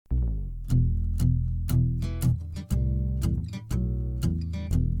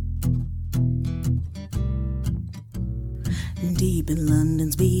deep in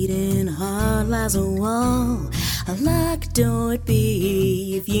London's beating heart lies a wall. A locked door it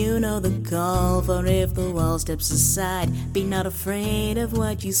be, if you know the call. For if the wall steps aside, be not afraid of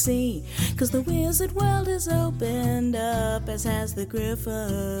what you see, 'cause the wizard world is opened up, as has the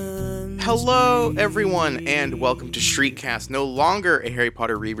griffin. Hello, everyone, and welcome to Shriekcast, no longer a Harry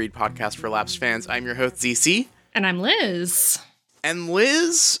Potter reread podcast for lapsed fans. I'm your host, ZC. And I'm Liz. And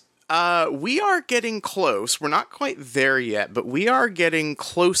Liz, we are getting close. We're not quite there yet, but we are getting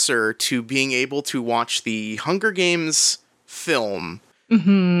closer to being able to watch the Hunger Games film.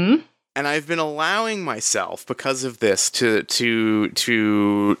 Mm-hmm. And I've been allowing myself, because of this,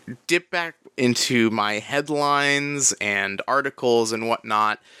 to dip back into my headlines and articles and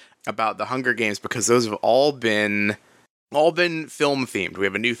whatnot about the Hunger Games, because those have all been film themed. We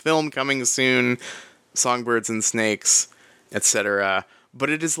have a new film coming soon, Songbirds and Snakes, etc. But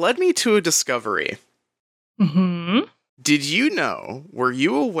it has led me to a discovery. Mm-hmm. Did you know, were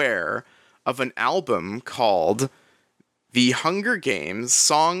you aware of an album called The Hunger Games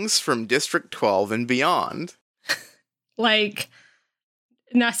Songs from District 12 and Beyond?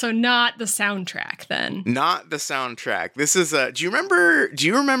 So not the soundtrack then. Not the soundtrack. This is do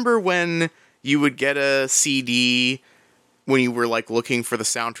you remember when you would get a CD when you were looking for the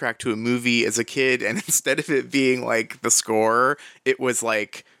soundtrack to a movie as a kid, and instead of it being the score, it was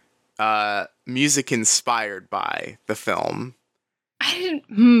music inspired by the film? I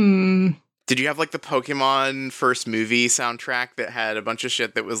didn't. Did you have the Pokemon first movie soundtrack that had a bunch of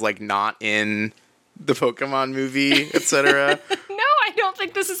shit that was not in the Pokemon movie, etc.? No, I don't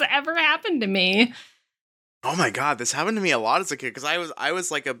think this has ever happened to me. Oh my god, this happened to me a lot as a kid, because I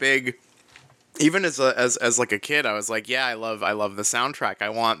was a big, even as a kid, I was yeah, I love the soundtrack. I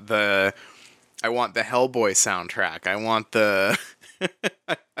want the Hellboy soundtrack. I want the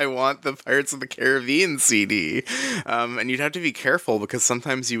I want the Pirates of the Caribbean CD. And you'd have to be careful, because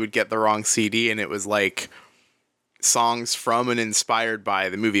sometimes you would get the wrong CD and it was songs from and inspired by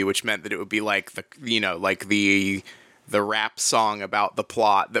the movie, which meant that it would be the rap song about the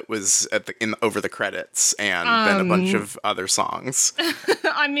plot that was over the credits, and then a bunch of other songs.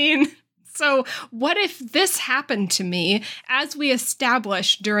 I mean, so what if this happened to me? As we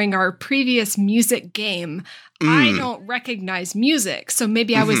established during our previous music game, I don't recognize music. So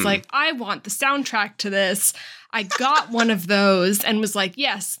maybe I was I want the soundtrack to this. I got one of those and was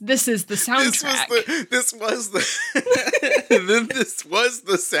yes, this is the soundtrack. This was the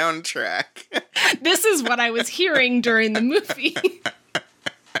soundtrack. This is what I was hearing during the movie.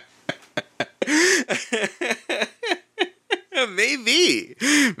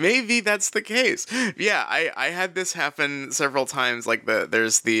 Maybe that's the case. Yeah, I had this happen several times.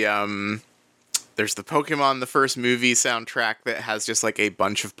 There's the Pokemon the first movie soundtrack that has just a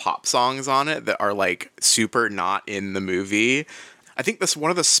bunch of pop songs on it that are super not in the movie. I think one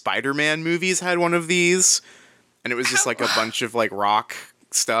of the Spider-Man movies had one of these, and it was just a bunch of rock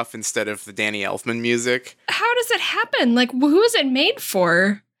stuff instead of the Danny Elfman music. How does it happen? Who is it made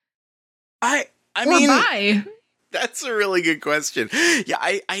for? I mean, by? That's a really good question. Yeah,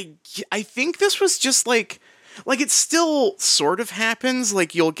 I think this was just it still sort of happens.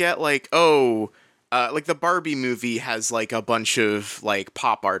 You'll get the Barbie movie has a bunch of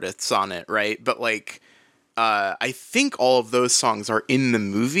pop artists on it, right? But I think all of those songs are in the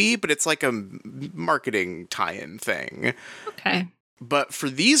movie, but it's a marketing tie-in thing. Okay. But for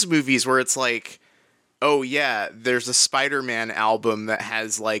these movies where it's oh yeah, there's a Spider-Man album that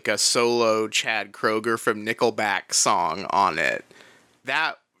has a solo Chad Kroeger from Nickelback song on it,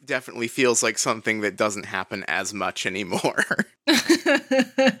 that definitely feels like something that doesn't happen as much anymore.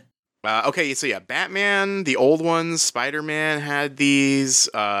 Okay, so yeah, Batman, the old ones, Spider-Man had these,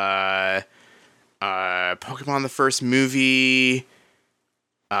 Pokemon the first movie,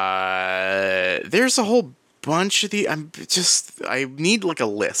 there's a whole bunch of I need a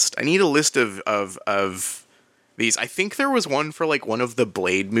list. I need a list of these. I think there was one for one of the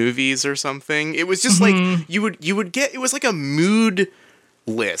Blade movies or something. It was just you would get, it was a mood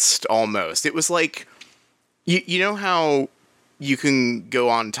list almost. It was you know how you can go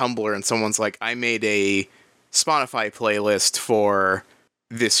on Tumblr and someone's I made a Spotify playlist for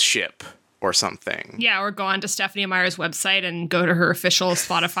this ship or something. Yeah, or go on to Stephanie Meyer's website and go to her official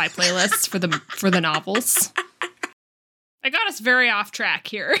Spotify playlists for the novels. I got us very off track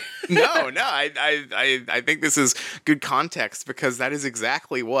here. No, I think this is good context, because that is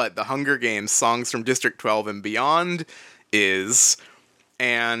exactly what the Hunger Games Songs from District 12 and Beyond is.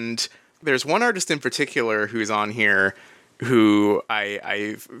 And there's one artist in particular who's on here who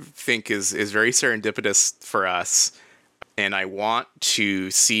I think is very serendipitous for us, and I want to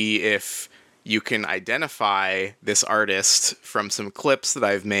see if you can identify this artist from some clips that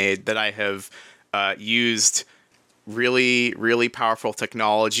I've made that I have used really, really powerful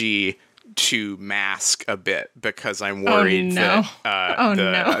technology to mask a bit, because I'm worried that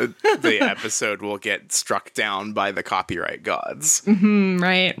the episode will get struck down by the copyright gods.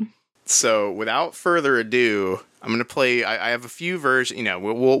 Right. So without further ado, I'm going to play. I have a few versions.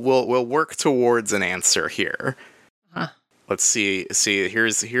 We'll work towards an answer here. Let's see.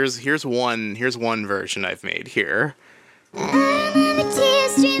 Here's one version I've made here. I remember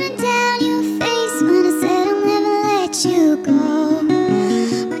tears streaming down your face when I said I'll never let you go.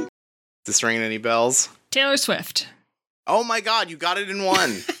 Is this ringing any bells? Taylor Swift. Oh my God, you got it in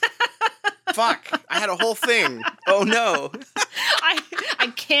one. Fuck, I had a whole thing. Oh no. I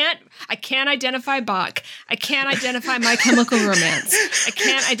can't identify Bach. I can't identify My Chemical Romance. I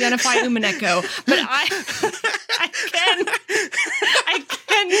can't identify Umineko. But I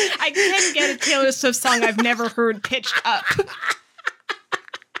can get a Taylor Swift song I've never heard pitched up.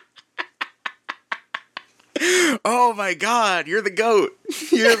 Oh my God, you're the goat.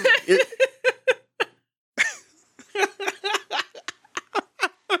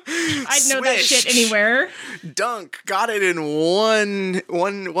 I'd know that shit anywhere. Dunk, got it in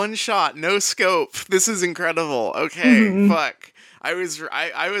one shot, no scope. This is incredible. Okay, fuck. I was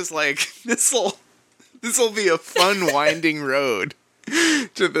like, this'll be a fun winding road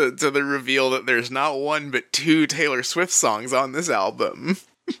to the reveal that there's not one but two Taylor Swift songs on this album.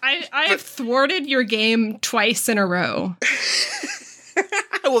 I have thwarted your game twice in a row.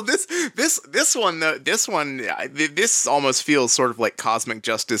 Well, this one almost feels sort of like cosmic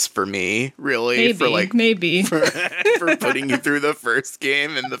justice for me, really. Maybe for putting you through the first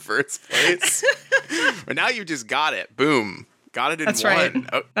game in the first place. But now you just got it. Boom. Got it in That's one. Right.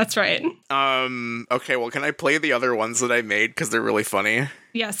 Oh. That's right. Okay, well, can I play the other ones that I made? Because they're really funny.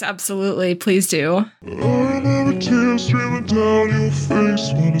 Yes, absolutely. Please do. I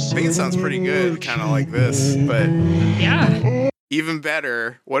think it sounds pretty good, kind of like this, but yeah. Even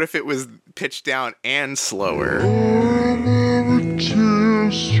better, what if it was pitched down and slower? You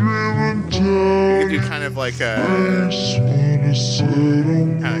could do kind of like a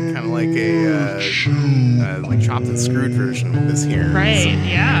like chopped and screwed version of this here. Right,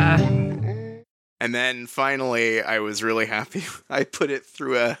 yeah. And then finally, I was really happy. I put it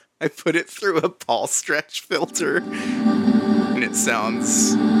through a Paul stretch filter, and it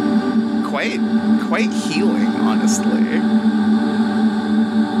sounds quite healing, honestly.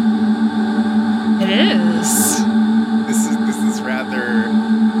 It is. This is rather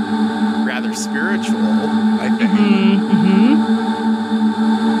spiritual, I think.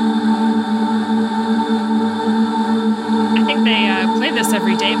 I think they play this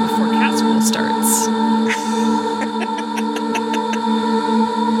every day before cat school starts.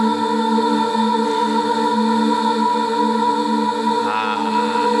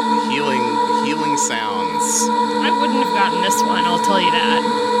 Healing sounds. I wouldn't have gotten this one, I'll tell you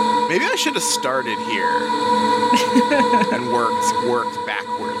that. Maybe I should have started here and worked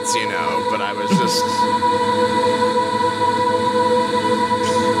backwards, but I was just...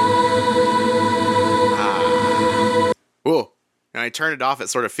 Whoa. And I turn it off, it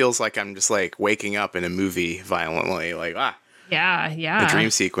sort of feels like I'm just like waking up in a movie violently, like, Yeah. the dream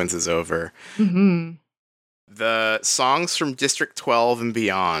sequence is over. Mm-hmm. The songs from District 12 and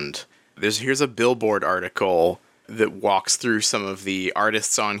beyond. Here's a Billboard article that walks through some of the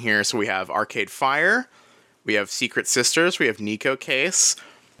artists on here. So we have Arcade Fire, we have Secret Sisters, we have Nico Case.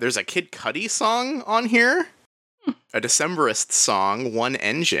 There's a Kid Cudi song on here, a Decemberist song, One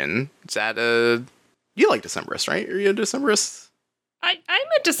Engine. Is that you like Decemberist, right? Are you a Decemberist? I'm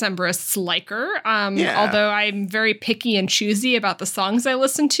a Decemberists liker, Yeah. Although I'm very picky and choosy about the songs I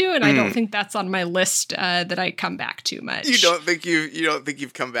listen to, and I don't think that's on my list that I come back to much. You don't think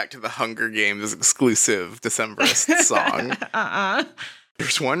you've come back to the Hunger Games exclusive Decemberist song?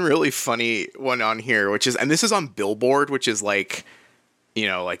 There's one really funny one on here, and this is on Billboard, which is like,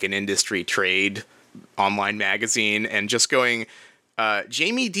 like an industry trade online magazine, and just going,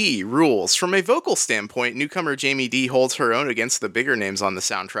 Jamie D rules. From a vocal standpoint, newcomer Jamie D holds her own against the bigger names on the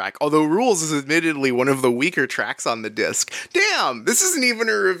soundtrack, although Rules is admittedly one of the weaker tracks on the disc. Damn, this isn't even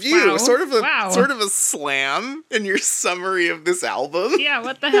a review. Wow. Sort of a slam in your summary of this album. Yeah,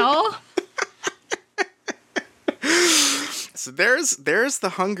 what the hell? So there's the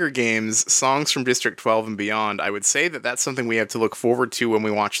Hunger Games songs from District 12 and beyond. I would say that that's something we have to look forward to when we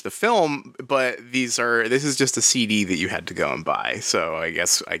watch the film, but this is just a CD that you had to go and buy. So I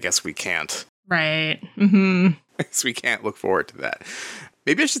guess we can't. Right. Mm-hmm. I guess we can't look forward to that.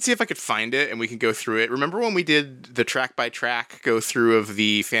 Maybe I should see if I could find it and we can go through it. Remember when we did the track by track go through of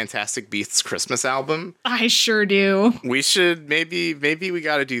the Fantastic Beasts Christmas album? I sure do. We should maybe we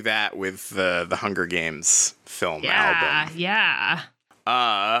got to do that with the Hunger Games film album. Yeah.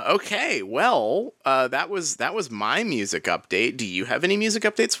 Okay. Well, that was my music update. Do you have any music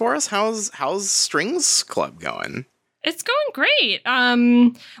updates for us? How's Strings Club going? It's going great.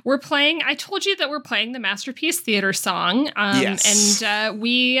 We're playing. I told you that we're playing the Masterpiece Theater song. Yes. And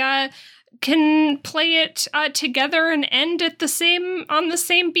we can play it together and end at on the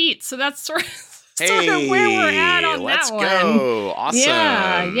same beat. So that's sort of where we're at on that one. Let's go.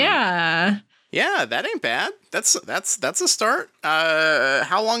 Awesome. Yeah. That ain't bad. That's a start.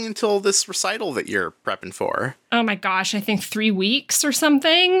 How long until this recital that you're prepping for? Oh my gosh, I think 3 weeks or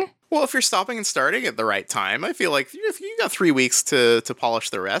something. Well, if you're stopping and starting at the right time, I feel like if you got 3 weeks to polish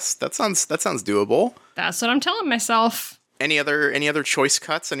the rest, that sounds doable. That's what I'm telling myself. Any other choice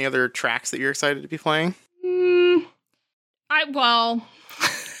cuts? Any other tracks that you're excited to be playing? I don't want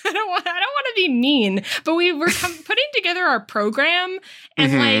to be mean, but we were putting together our program,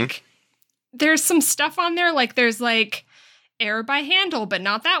 and like there's some stuff on there, like there's like Air by Handel, but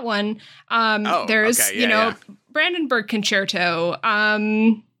not that one. There's Brandenburg Concerto.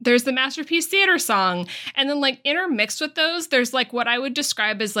 There's the Masterpiece Theater song. And then like intermixed with those, there's like what I would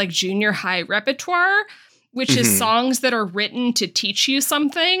describe as like junior high repertoire, which is songs that are written to teach you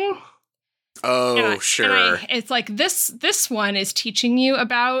something. Oh, sure. It's like this one is teaching you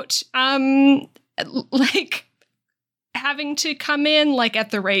about like having to come in like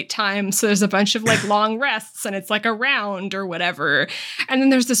at the right time. So there's a bunch of like long rests and it's like a round or whatever. And then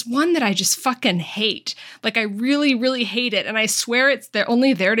there's this one that I just fucking hate. Like I really, really hate it. And I swear they're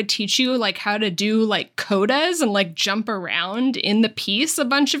only there to teach you like how to do like codas and like jump around in the piece a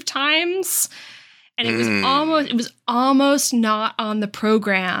bunch of times. And it was almost not on the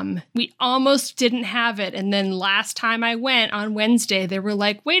program. We almost didn't have it. And then last time I went on Wednesday, they were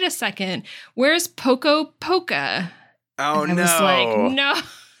like, wait a second, where's Poco Polka? Oh, and I was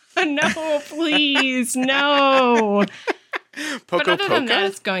like, no, please, no. But other than that,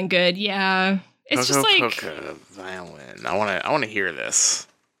 it's going good. Yeah. It's just like Polka violin. I want to hear this.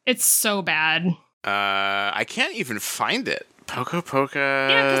 It's so bad. I can't even find it. Poco Polka.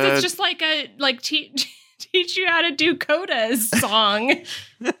 Yeah, because it's just like teach you how to do codas song.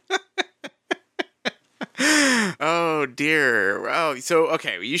 Oh dear. Oh, so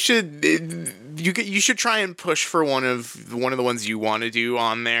okay. You should try and push for one of the ones you want to do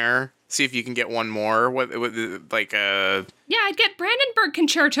on there. See if you can get one more. What like Yeah, I'd get Brandenburg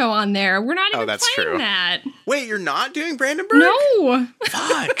Concerto on there. We're not even playing that. Wait, you're not doing Brandenburg? No.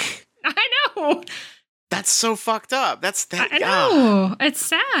 Fuck. I know. That's so fucked up. I know. It's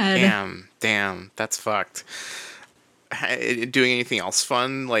sad. Damn. That's fucked. Doing anything else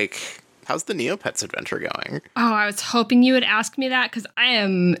fun? Like, how's the Neopets adventure going? Oh, I was hoping you would ask me that because I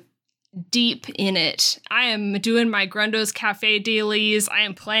am deep in it. I am doing my Grundos Cafe dailies. I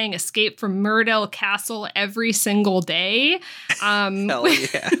am playing Escape from Murdale Castle every single day. Hell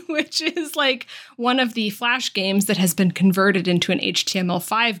yeah. Which is like one of the Flash games that has been converted into an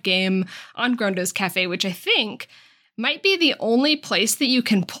HTML5 game on Grundos Cafe, which I think might be the only place that you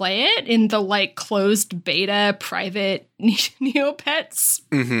can play it in the like closed beta private Neopets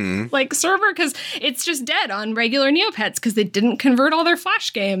like server, because it's just dead on regular Neopets because they didn't convert all their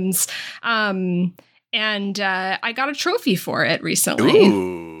Flash games. And I got a trophy for it recently.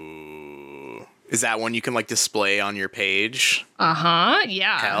 Ooh. Is that one you can like display on your page?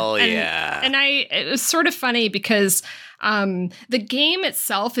 Yeah. Hell yeah. And it was sort of funny because the game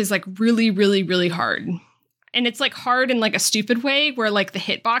itself is like really, really, really hard. And it's like hard in like a stupid way where like the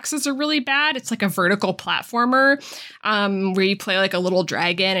hitboxes are really bad. It's like a vertical platformer where you play like a little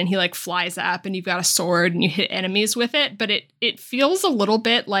dragon and he like flies up and you've got a sword and you hit enemies with it. But it feels a little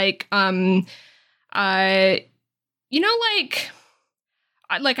bit like, like I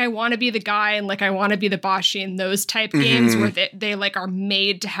Want to Be the Guy and like I Want to Be the Boshi and those type games where they like are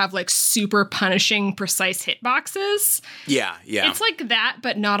made to have like super punishing precise hitboxes. Yeah. It's like that,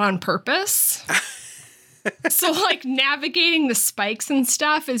 but not on purpose. So like navigating the spikes and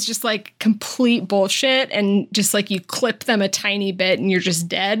stuff is just like complete bullshit, and just like you clip them a tiny bit and you're just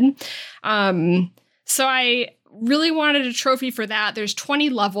dead. So I really wanted a trophy for that. There's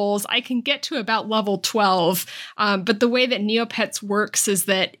 20 levels. I can get to about level 12. But the way that Neopets works is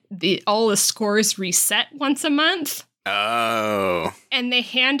that all the scores reset once a month. Oh. And they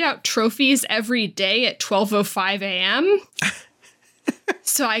hand out trophies every day at 12:05 a.m.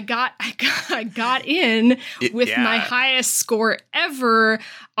 So I got in with my highest score ever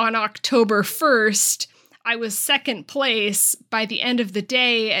on October 1st. I was second place. By the end of the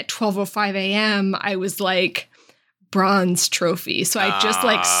day at 12:05 a.m., I was like bronze trophy. So I just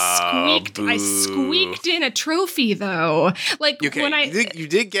like squeaked in a trophy though. Like okay, when you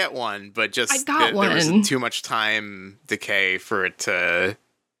did get one, but just I got one. There was too much time decay for it to.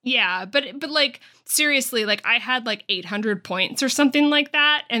 Yeah, but like seriously, like I had like 800 points or something like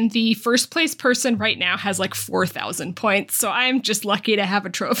that, and the first place person right now has like 4,000 points. So I'm just lucky to have a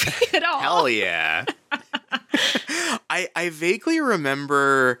trophy at all. Hell yeah! I vaguely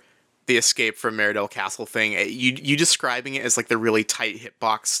remember the Escape from Meridell Castle thing. You describing it as like the really tight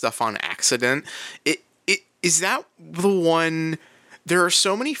hitbox stuff on accident. Is that the one? There are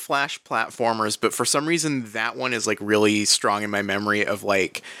so many Flash platformers, but for some reason that one is like really strong in my memory of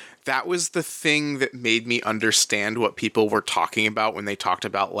like, that was the thing that made me understand what people were talking about when they talked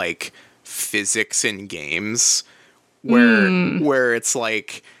about like physics in games, where it's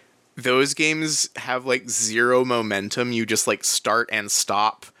like those games have like zero momentum. You just like start and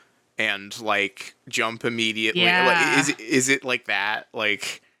stop and like jump immediately. Yeah. Like, is it like that?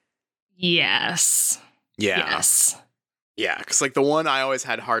 Like, yes. Yeah. Yes. Yeah, because like the one I always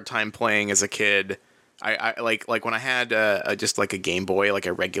had a hard time playing as a kid, I like when I had just like a Game Boy, like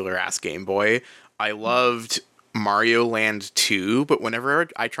a regular ass Game Boy, I loved Mario Land 2, but whenever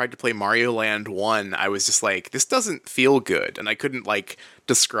I tried to play Mario Land 1, I was just like, this doesn't feel good, and I couldn't like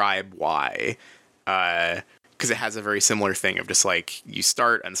describe why, because it has a very similar thing of just like you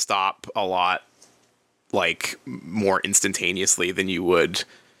start and stop a lot like more instantaneously than you would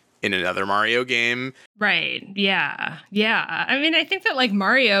in another Mario game. Right. Yeah. Yeah. I mean, I think that like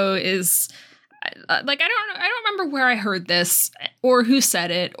Mario is like, I don't remember where I heard this or who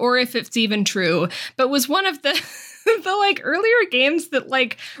said it or if it's even true, but was one of the the like earlier games that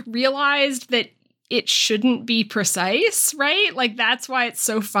like realized that it shouldn't be precise, right? Like that's why it's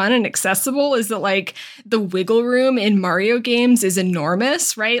so fun and accessible, is that like the wiggle room in Mario games is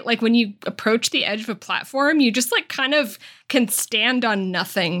enormous, right? Like when you approach the edge of a platform, you just like kind of can stand on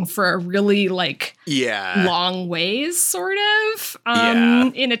nothing for a really like long ways, sort of.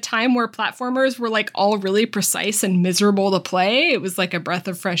 In a time where platformers were like all really precise and miserable to play, it was like a breath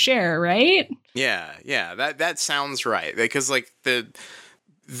of fresh air, right? Yeah, that sounds right. Because like the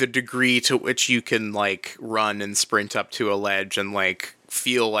degree to which you can like run and sprint up to a ledge and like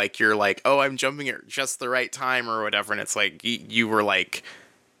feel like you're like, oh, I'm jumping at just the right time or whatever, and it's like you were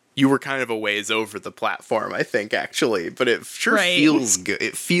kind of a ways over the platform, I think, actually, but it sure feels good.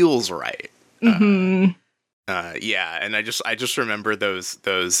 It feels right. Mm-hmm. Yeah, and I just remember those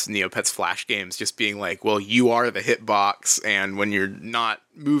Neopets Flash games just being like, well, you are the hitbox, and when you're not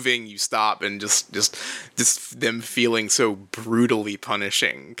moving, you stop, and just them feeling so brutally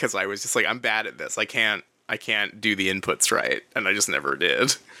punishing, because I was just like, I'm bad at this. I can't do the inputs right, and I just never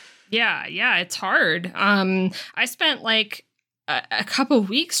did. Yeah, it's hard. I spent like a couple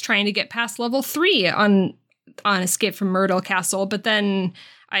weeks trying to get past level 3 on Escape from Myrtle Castle, but then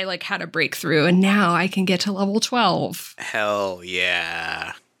I like had a breakthrough and now I can get to level 12. Hell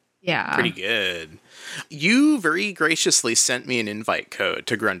yeah. Yeah. Pretty good. You very graciously sent me an invite code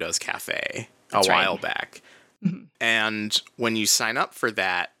to Grundo's Cafe a while back. Mm-hmm. And when you sign up for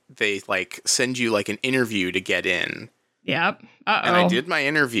that, they like send you like an interview to get in. Yep. And I did my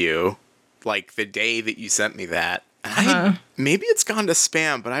interview like the day that you sent me that. And maybe it's gone to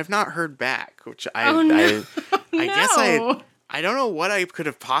spam, but I've not heard back, which I guess I don't know what I could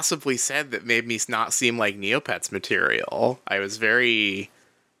have possibly said that made me not seem like Neopets material. I was very,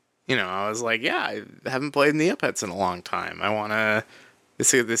 I was like, yeah, I haven't played Neopets in a long time. I want to.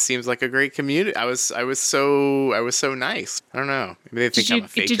 This seems like a great community. I was so nice. I don't know. Maybe they think I'm a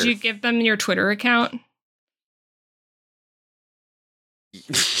faker. Did you give them your Twitter account?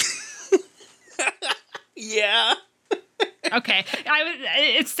 Yeah. Okay.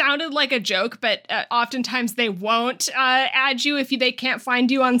 It sounded like a joke, but oftentimes they won't add you if they can't find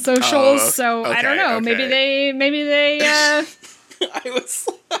you on socials. So okay, I don't know. Okay. Maybe they. I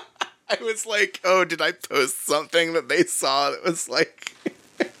was like, oh, did I post something that they saw that was like,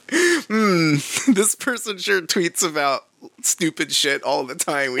 this person sure tweets about stupid shit all the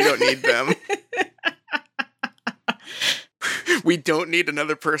time. We don't need them. We don't need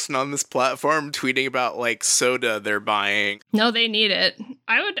another person on this platform tweeting about like soda they're buying. No, they need it.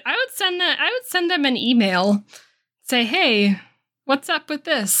 I would send them an email. Say, hey, what's up with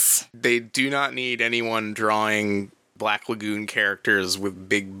this? They do not need anyone drawing Black Lagoon characters with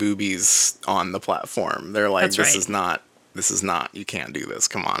big boobies on the platform. They're like, this is not, you can't do this.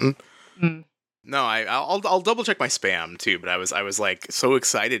 Come on. Mm. No, I'll double check my spam too, but I was like so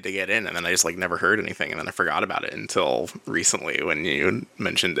excited to get in, and then I just like never heard anything, and then I forgot about it until recently when you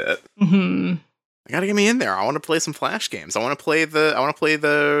mentioned it. Mm-hmm. gotta get me in there. I want to play some Flash games. I want to play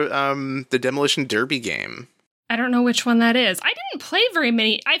the Demolition Derby game. I don't know which one that is. I didn't play very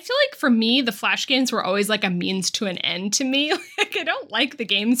many. I feel like for me, the Flash games were always like a means to an end to me. Like, I don't like the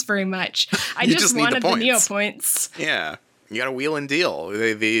games very much. I just wanted the Neopoints. Yeah. You gotta wheel and deal.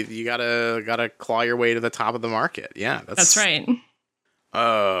 You gotta claw your way to the top of the market. Yeah, that's right.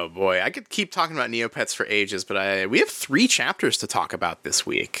 Oh boy, I could keep talking about Neopets for ages, but we have 3 chapters to talk about this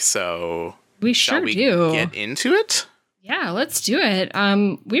week, so we shall we do. Get into it? Yeah, let's do it.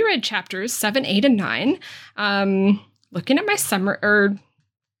 We read chapters 7, 8, and 9. Looking at my 7,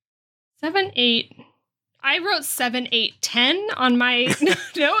 8. I wrote 7, 8, 10 on my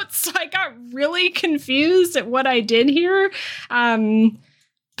notes, so I got really confused at what I did here.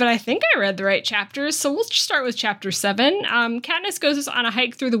 But I think I read the right chapters, so we'll start with chapter 7. Katniss goes on a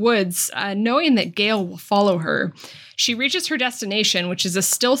hike through the woods, knowing that Gale will follow her. She reaches her destination, which is a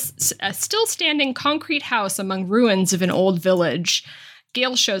still standing concrete house among ruins of an old village.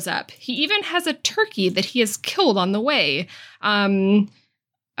 Gale shows up. He even has a turkey that he has killed on the way,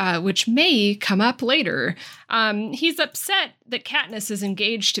 which may come up later. He's upset that Katniss is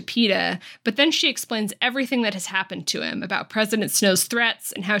engaged to Peeta, but then she explains everything that has happened to him about President Snow's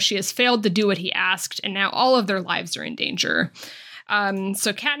threats and how she has failed to do what he asked, and now all of their lives are in danger.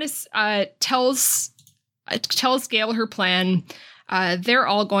 So Katniss tells Gale her plan. They're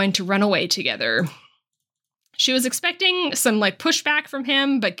all going to run away together. She was expecting some pushback from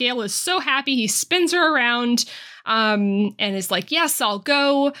him, but Gale is so happy he spins her around and is like, yes, I'll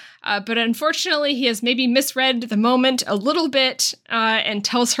go. But unfortunately, he has maybe misread the moment a little bit and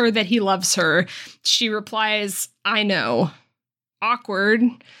tells her that he loves her. She replies, I know. Awkward.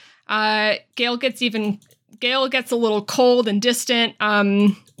 Gale gets a little cold and distant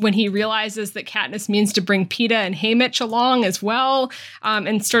when he realizes that Katniss means to bring Peeta and Haymitch along as well,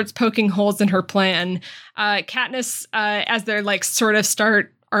 and starts poking holes in her plan. Katniss, as they're sort of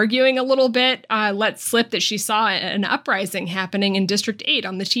start arguing a little bit, lets slip that she saw an uprising happening in District 8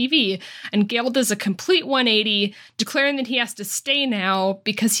 on the TV, and Gale does a complete 180, declaring that he has to stay now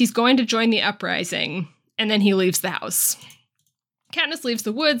because he's going to join the uprising, and then he leaves the house. Katniss leaves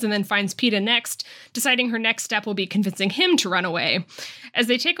the woods and then finds Peeta next, deciding her next step will be convincing him to run away. As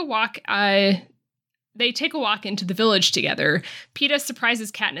they take a walk into the village together. Peeta surprises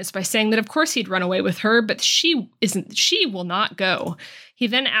Katniss by saying that of course he'd run away with her, but she will not go. He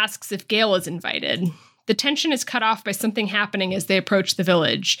then asks if Gale is invited. The tension is cut off by something happening as they approach the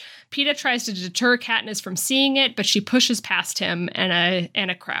village. Peeta tries to deter Katniss from seeing it, but she pushes past him and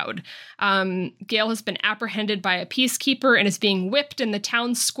a crowd. Gale has been apprehended by a peacekeeper and is being whipped in the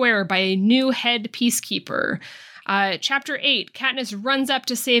town square by a new head peacekeeper. Chapter 8, Katniss runs up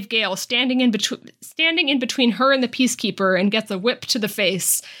to save Gale, standing in between her and the peacekeeper, and gets a whip to the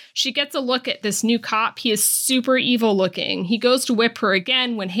face. She gets a look at this new cop. He is super evil looking. He goes to whip her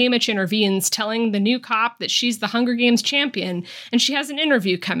again when Haymitch intervenes, telling the new cop that she's the Hunger Games champion, and she has an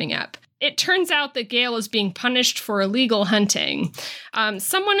interview coming up. It turns out that Gale is being punished for illegal hunting.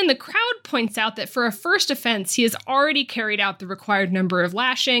 Someone in the crowd points out that for a first offense, he has already carried out the required number of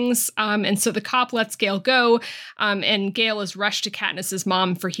lashings, and so the cop lets Gale go, and Gale is rushed to Katniss's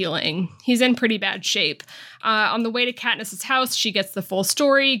mom for healing. He's in pretty bad shape. On the way to Katniss's house, she gets the full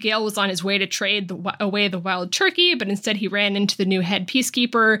story. Gale was on his way to trade away the wild turkey, but instead he ran into the new head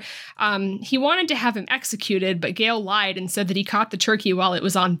peacekeeper. He wanted to have him executed, but Gale lied and said that he caught the turkey while it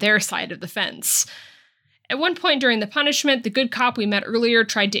was on their side of the fence. At one point during the punishment, the good cop we met earlier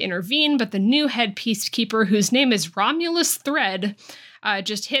tried to intervene, but the new head peacekeeper, whose name is Romulus Thread,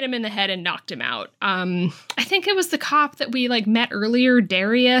 just hit him in the head and knocked him out. I think it was the cop that we met earlier,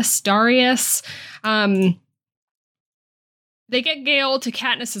 Darius. They get Gale to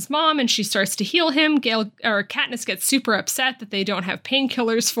Katniss's mom, and she starts to heal him. Katniss gets super upset that they don't have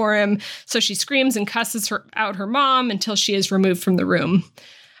painkillers for him, so she screams and cusses out her mom until she is removed from the room.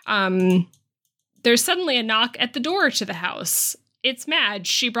 There's suddenly a knock at the door to the house. It's Madge.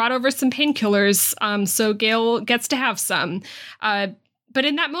 She brought over some painkillers, so Gale gets to have some. But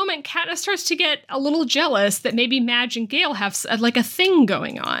in that moment, Katniss starts to get a little jealous that maybe Madge and Gale have a thing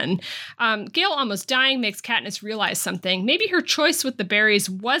going on. Gale almost dying makes Katniss realize something. Maybe her choice with the berries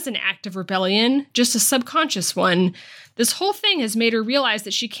was an act of rebellion, just a subconscious one. This whole thing has made her realize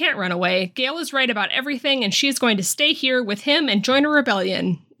that she can't run away. Gale is right about everything, and she is going to stay here with him and join a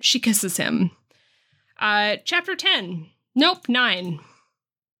rebellion. She kisses him. Chapter 10. Nope, 9.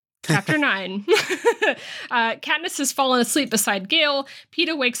 Chapter 9. Katniss has fallen asleep beside Gale.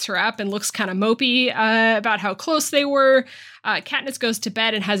 Peeta wakes her up and looks kind of mopey about how close they were. Katniss goes to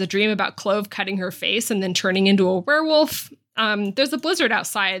bed and has a dream about Clove cutting her face and then turning into a werewolf. There's a blizzard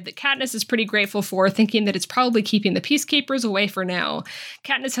outside that Katniss is pretty grateful for, thinking that it's probably keeping the peacekeepers away for now.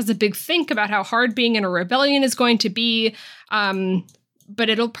 Katniss has a big think about how hard being in a rebellion is going to be, but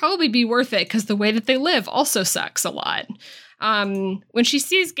it'll probably be worth it because the way that they live also sucks a lot. When she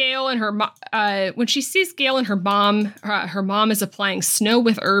sees Gale and her mom, her mom is applying snow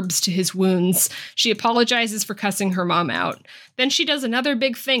with herbs to his wounds. She apologizes for cussing her mom out. Then she does another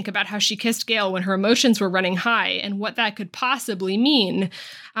big think about how she kissed Gale when her emotions were running high and what that could possibly mean.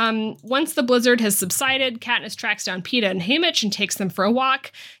 Once the blizzard has subsided, Katniss tracks down Peeta and Haymitch and takes them for a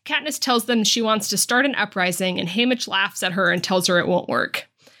walk. Katniss tells them she wants to start an uprising, and Haymitch laughs at her and tells her it won't work.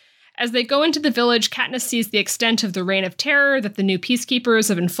 As they go into the village, Katniss sees the extent of the reign of terror that the new peacekeepers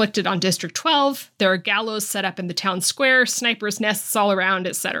have inflicted on District 12. There are gallows set up in the town square, snipers' nests all around,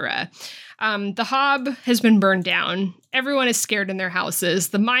 etc. The Hob has been burned down. Everyone is scared in their houses.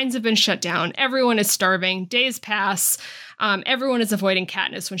 The mines have been shut down. Everyone is starving. Days pass. Everyone is avoiding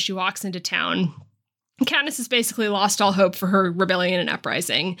Katniss when she walks into town. Katniss has basically lost all hope for her rebellion and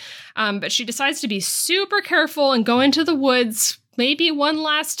uprising. But she decides to be super careful and go into the woods maybe one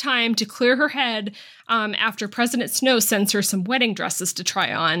last time to clear her head after President Snow sends her some wedding dresses to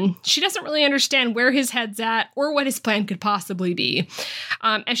try on. She doesn't really understand where his head's at or what his plan could possibly be.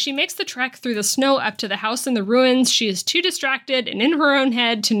 As she makes the trek through the snow up to the house in the ruins, she is too distracted and in her own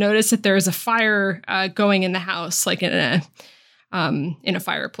head to notice that there is a fire going in the house, like in a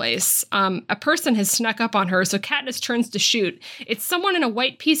fireplace. A person has snuck up on her, so Katniss turns to shoot. It's someone in a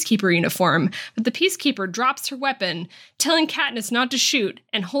white peacekeeper uniform, but the peacekeeper drops her weapon, telling Katniss not to shoot,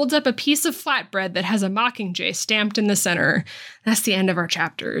 and holds up a piece of flatbread that has a Mockingjay stamped in the center. That's the end of our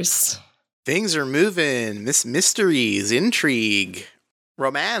chapters. Things are moving. Mysteries, intrigue,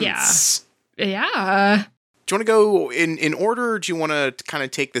 romance. Yeah. Do you want to go in order, or do you want to kind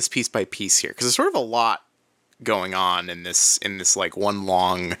of take this piece by piece here? Because there's sort of a lot going on in this like one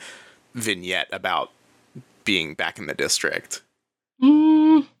long vignette about being back in the district.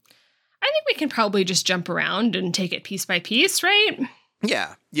 I think we can probably just jump around and take it piece by piece, right?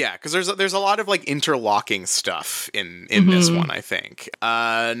 Yeah, because there's a lot of like interlocking stuff in this one, I think.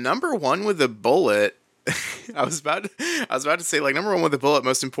 Number one with a bullet. I was about to say, like, number one with a bullet,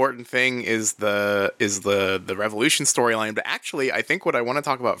 most important thing is the revolution storyline, but actually I think what I want to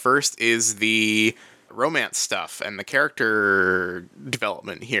talk about first is the romance stuff and the character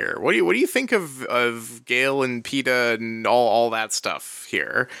development here. What do you think of Gale and Peeta and all that stuff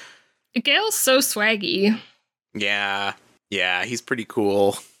here? Gale's so swaggy. Yeah, he's pretty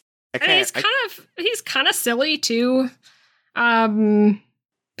cool. He's kind of silly too.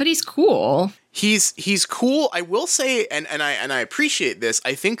 But he's cool. He's cool. I will say, and I appreciate this.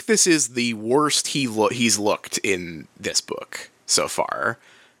 I think this is the worst he's looked in this book so far.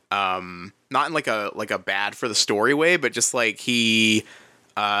 Not in like a bad for the story way, but just like he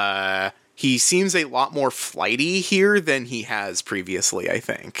seems a lot more flighty here than he has previously, I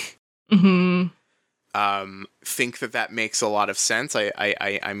think. Think that makes a lot of sense.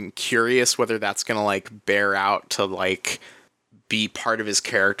 I'm curious whether that's gonna like bear out to like be part of his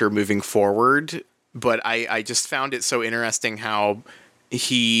character moving forward. But I just found it so interesting how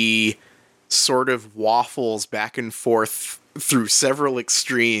he sort of waffles back and forth through several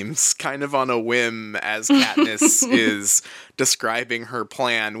extremes, kind of on a whim, as Katniss is describing her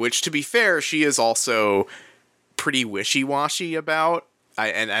plan, which, to be fair, she is also pretty wishy-washy about.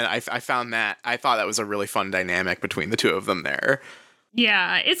 I found that, I thought that was a really fun dynamic between the two of them there.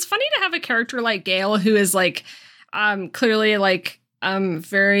 Yeah, it's funny to have a character like Gale who is like, clearly like,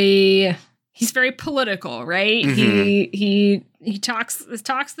 he's very political, right? He talks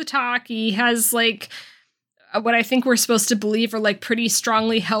the talk. He has like what I think we're supposed to believe are like pretty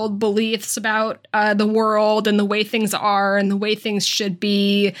strongly held beliefs about the world and the way things are and the way things should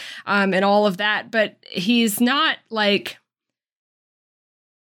be, and all of that. But he's not like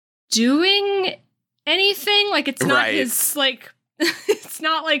doing anything. Like it's not his like it's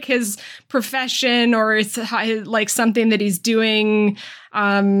not like his profession, or it's like something that he's doing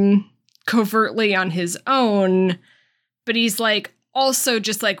covertly on his own. But he's like also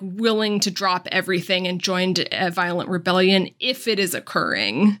just like willing to drop everything and join a violent rebellion if it is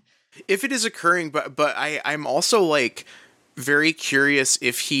occurring. But I'm also like very curious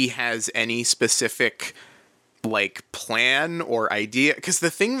if he has any specific like plan or idea, because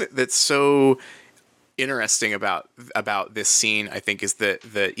the thing that's so interesting about this scene, I think, is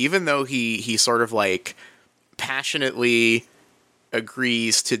that even though he sort of like passionately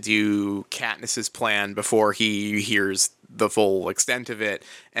agrees to do Katniss's plan before he hears the full extent of it,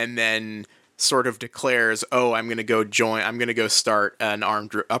 and then sort of declares, I'm going to go start an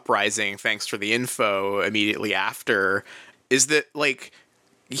armed uprising thanks for the info immediately after. is that like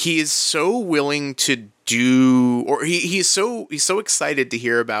he is so willing to do, or he's so excited to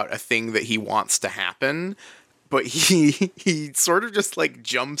hear about a thing that he wants to happen, but he sort of just like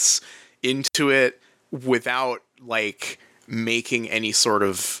jumps into it without like making any sort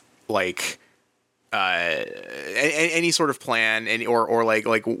of like any sort of plan, or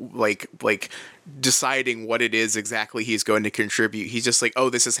like deciding what it is exactly he's going to contribute. He's just like, oh,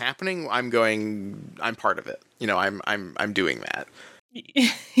 this is happening, I'm part of it, you know, I'm doing that.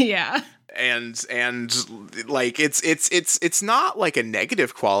 Yeah. And like it's not like a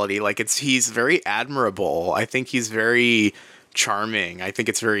negative quality, like he's very admirable. I think he's very charming. I think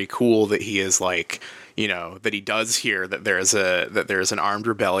it's very cool that he is like, you know, that he does hear that there's an armed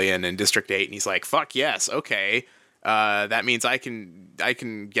rebellion in District 8, and he's like, fuck yes, okay, that means I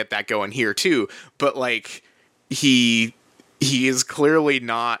can get that going here too. But like he is clearly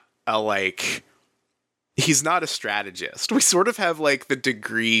not he's not a strategist. We sort of have like the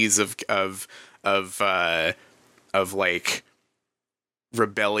degrees of like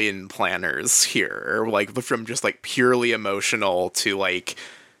rebellion planners here, like from just like purely emotional to like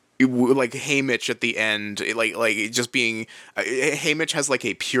Haymitch at the end, like just being Haymitch has like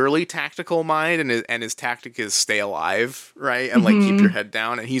a purely tactical mind, and his tactic is stay alive, right, and like keep your head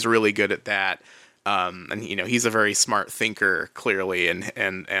down, and he's really good at that. And you know, he's a very smart thinker clearly,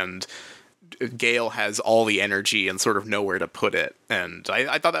 and Gale has all the energy and sort of nowhere to put it. And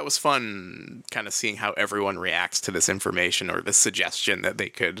I thought that was fun, kind of seeing how everyone reacts to this information or this suggestion that they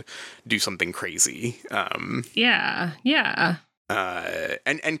could do something crazy. Yeah.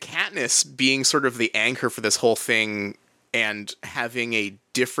 And Katniss being sort of the anchor for this whole thing and having a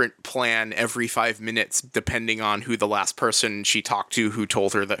different plan every 5 minutes depending on who the last person she talked to who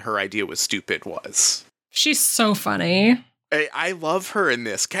told her that her idea was stupid was. She's so funny. I love her in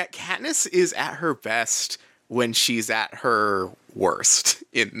this. Katniss is at her best when she's at her worst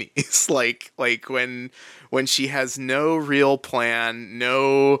in these. Like when she has no real plan,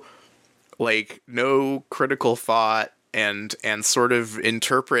 no critical thought, and sort of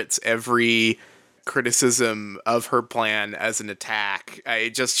interprets every criticism of her plan as an attack.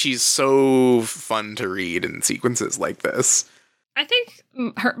 She's so fun to read in sequences like this. I think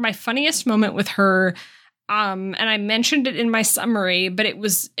my funniest moment with her, and I mentioned it in my summary, but it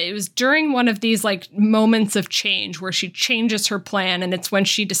was during one of these like moments of change where she changes her plan, and it's when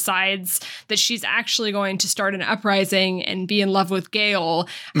she decides that she's actually going to start an uprising and be in love with Gale.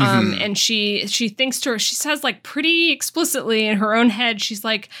 And she thinks to her, she says like pretty explicitly in her own head, she's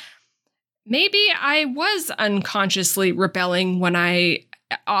like, maybe I was unconsciously rebelling when I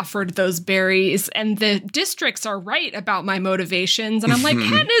offered those berries, and the districts are right about my motivations. And I'm like,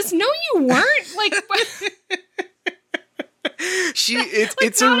 Katniss, no, you weren't. Like,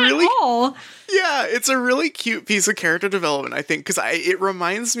 it's a really, yeah, it's a really cute piece of character development, I think, because it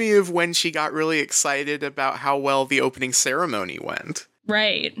reminds me of when she got really excited about how well the opening ceremony went.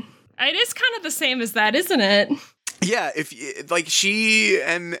 Right. It is kind of the same as that, isn't it? Yeah, if like she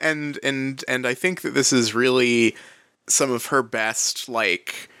and I think that this is really some of her best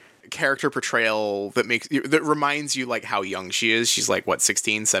like character portrayal that reminds you like how young she is. She's like what,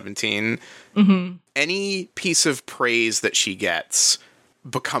 16, 17. Any piece of praise that she gets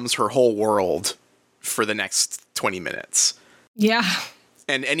becomes her whole world for the next 20 minutes. Yeah.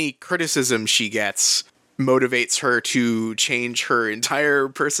 And any criticism she gets motivates her to change her entire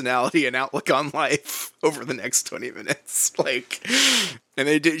personality and outlook on life over the next 20 minutes. Like, and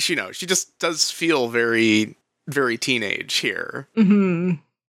they did, you know, she just does feel very, very teenage here.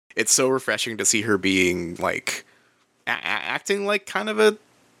 It's so refreshing to see her being like acting like kind of a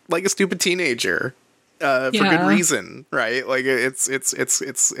stupid teenager for good reason, right? Like it's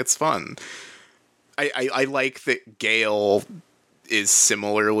fun. I like that Gale is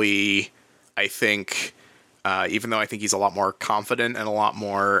similarly, I think, even though I think he's a lot more confident and a lot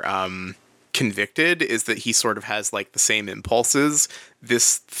more convicted, is that he sort of has like the same impulses.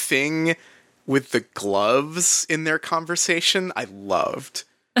 This thing with the gloves in their conversation, I loved.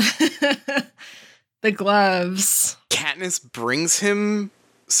 The gloves. Katniss brings him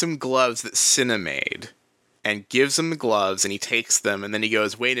some gloves that Cinna made and gives him the gloves, and he takes them, and then he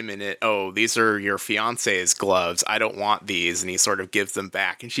goes, wait a minute, oh, these are your fiance's gloves, I don't want these, and he sort of gives them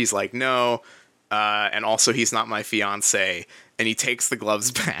back, and she's like, no, and also he's not my fiance, and he takes the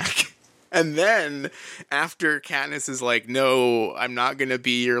gloves back. And then after Katniss is like, no, I'm not gonna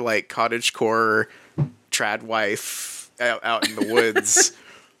be your like cottagecore trad wife out in the woods,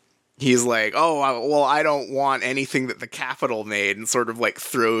 he's like, oh, well, I don't want anything that the Capitol made, and sort of like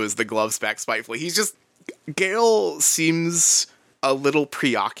throws the gloves back spitefully. He's just, Gale seems a little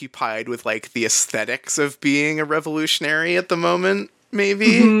preoccupied with like the aesthetics of being a revolutionary at the moment, maybe.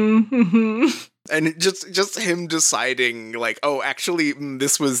 Mm-hmm, mm-hmm. And just him deciding like, oh, actually,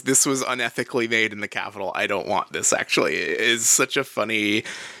 this was unethically made in the Capitol. I don't want this. Actually, is such a funny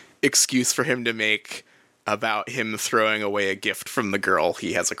excuse for him to make about him throwing away a gift from the girl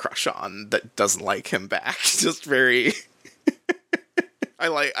he has a crush on that doesn't like him back. Just very.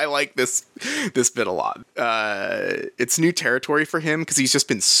 I like this bit a lot. It's new territory for him because he's just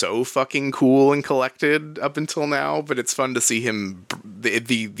been so fucking cool and collected up until now. But it's fun to see him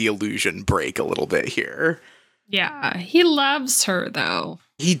the illusion break a little bit here. Yeah, he loves her though.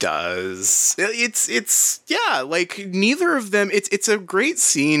 He does. It's yeah. Like neither of them. It's a great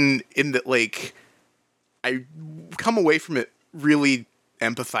scene in that. Like I come away from it really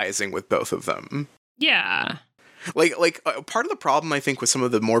empathizing with both of them. Yeah. Like part of the problem I think with some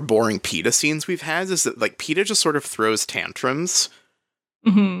of the more boring PETA scenes we've had is that like PETA just sort of throws tantrums,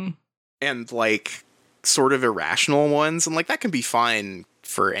 and like sort of irrational ones, and like that can be fine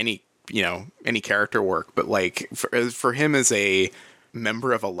for any character work, but like for him as a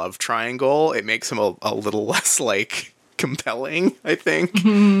member of a love triangle, it makes him a little less like compelling, I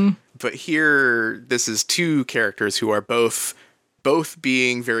think. But here, this is two characters who are both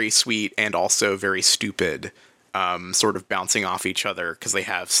being very sweet and also very stupid. Sort of bouncing off each other because they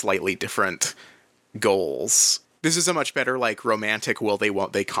have slightly different goals. This is a much better, like, romantic will they,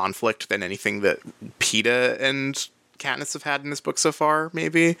 won't they conflict than anything that PETA and Katniss have had in this book so far,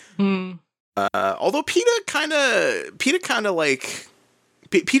 maybe. Although PETA like,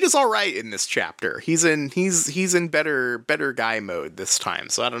 PETA's all right in this chapter. He's in better guy mode this time,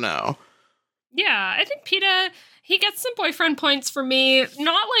 so I don't know. Yeah, I think PETA, he gets some boyfriend points for me,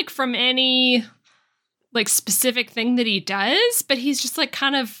 not like from any like specific thing that he does, but he's just like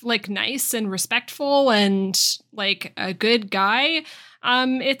kind of like nice and respectful and like a good guy.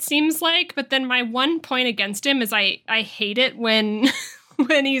 It seems like, but then my one point against him is I hate it when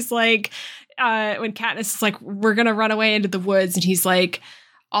when he's like when Katniss is like, we're gonna run away into the woods, and he's like,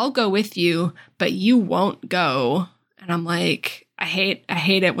 I'll go with you, but you won't go. And I'm like, I hate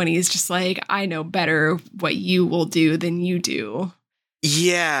it when he's just like, I know better what you will do than you do.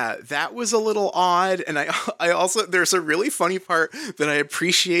 Yeah, that was a little odd, and I also, there's a really funny part that I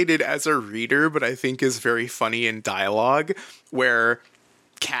appreciated as a reader, but I think is very funny in dialogue, where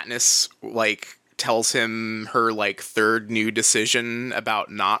Katniss, like, tells him her, like, third new decision about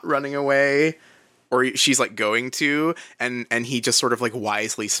not running away, or she's, like, going to, and he just sort of, like,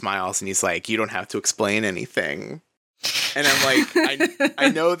 wisely smiles, and he's like, you don't have to explain anything. And I'm like, I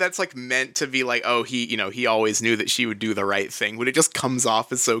know that's like meant to be like, oh, he always knew that she would do the right thing, but it just comes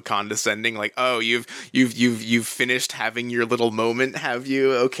off as so condescending. Like, oh, you've finished having your little moment, have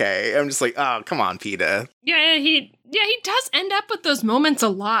you? Okay, I'm just like, oh, come on, PETA. Yeah, he does end up with those moments a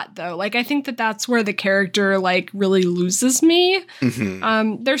lot, though. Like, I think that's where the character like really loses me.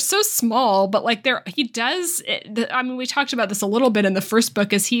 They're so small, but like he does. I mean, we talked about this a little bit in the first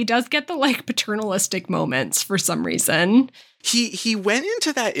book, is he does get the like paternalistic moments for some reason. He went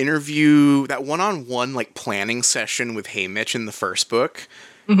into that interview, that one-on-one like planning session with Haymitch in the first book,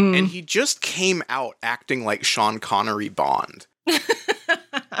 and he just came out acting like Sean Connery Bond.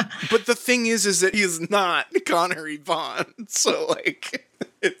 But the thing is that he is not Connery Bond. So like,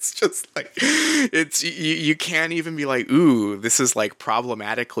 it's just like, it's, you can't even be like, ooh, this is like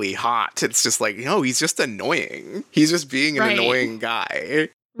problematically hot. It's just like, no, he's just annoying. He's just being an annoying guy.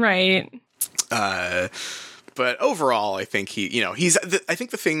 Right. But overall, I think I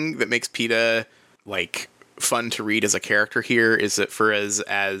think the thing that makes PETA like fun to read as a character here is that for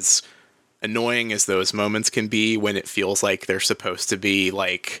as annoying as those moments can be when it feels like they're supposed to be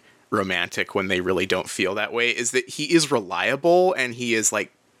like romantic when they really don't feel that way, is that he is reliable and he is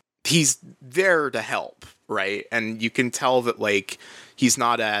like, he's there to help, right? And you can tell that like he's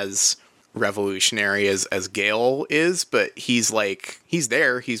not as revolutionary as Gale is, but he's like, he's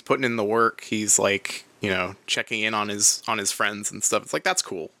there, he's putting in the work, he's like, checking in on his friends and stuff. It's like, that's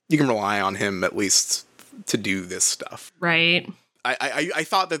cool. You can rely on him at least to do this stuff. Right. I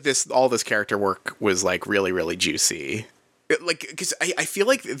thought that all this character work was like really, really juicy. Because I feel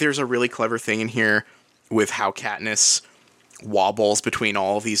like there's a really clever thing in here with how Katniss wobbles between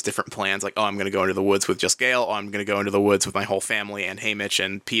all of these different plans. Like, oh, I'm going to go into the woods with just Gale. Oh, I'm going to go into the woods with my whole family and Haymitch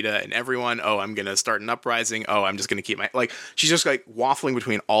and PETA and everyone. Oh, I'm going to start an uprising. Oh, I'm just going to keep she's just like waffling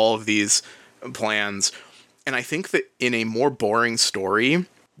between all of these plans. And I think that in a more boring story,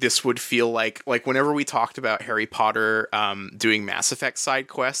 this would feel like whenever we talked about Harry Potter doing Mass Effect side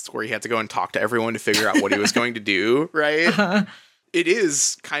quests where he had to go and talk to everyone to figure out what he was going to do, right? It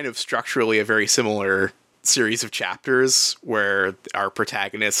is kind of structurally a very similar series of chapters where our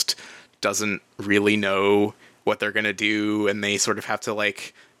protagonist doesn't really know what they're going to do, and they sort of have to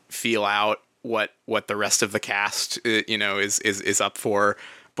like feel out what the rest of the cast, you know, is up for.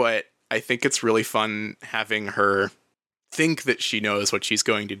 But I think it's really fun having her think that she knows what she's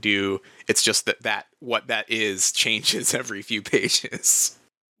going to do. It's just that what that is changes every few pages.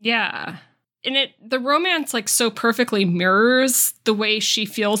 Yeah. And the romance like so perfectly mirrors the way she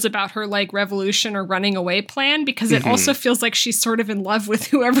feels about her like revolution or running away plan, because it also feels like she's sort of in love with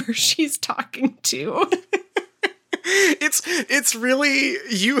whoever she's talking to. It's really,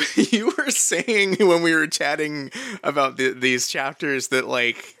 you were saying when we were chatting about these chapters that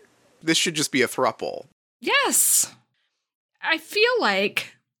like this should just be a throuple. Yes. I feel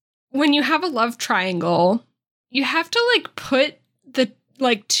like when you have a love triangle, you have to like put the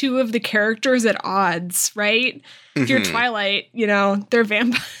like two of the characters at odds, right? If you're Twilight, you know, they're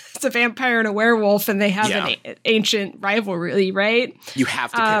it's a vampire and a werewolf, and they have an ancient rivalry, right? You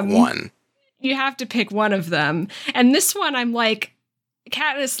have to pick one. You have to pick one of them. And this one, I'm like,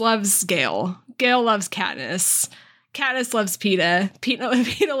 Katniss loves Gale. Gale loves Katniss. Katniss loves Peeta.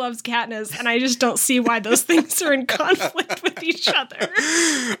 Peeta loves Katniss, and I just don't see why those things are in conflict with each other.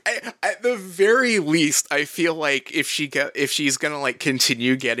 At the very least, I feel like if she's gonna like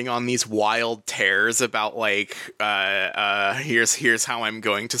continue getting on these wild tears about like here's how I'm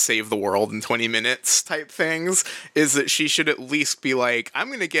going to save the world in 20 minutes type things, is that she should at least be like, I'm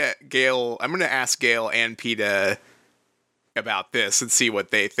gonna ask Gale and Peeta about this and see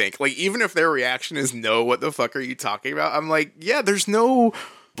what they think. Like, even if their reaction is no, what the fuck are you talking about? I'm like, yeah, there's no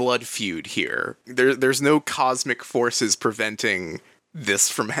blood feud here. There's no cosmic forces preventing this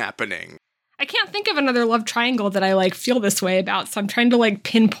from happening. I can't think of another love triangle that I like feel this way about, so I'm trying to like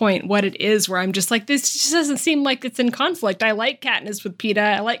pinpoint what it is where I'm just like, this just doesn't seem like it's in conflict. I like Katniss with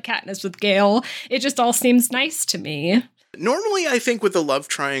Peeta. I like Katniss with Gale. It just all seems nice to me. Normally, I think with the love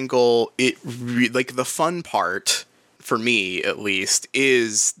triangle, like the fun part, for me at least,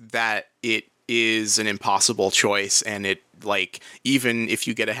 is that it is an impossible choice, and it, like, even if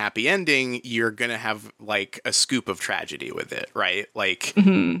you get a happy ending, you're gonna have like a scoop of tragedy with it, right? Like,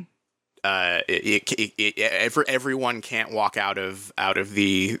 everyone can't walk out of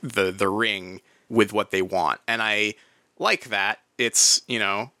the ring with what they want, and I like that. It's, you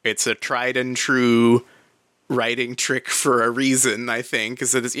know, it's a tried and true writing trick for a reason, I think,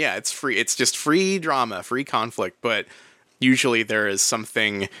 because it's free. It's just free drama, free conflict, but usually there is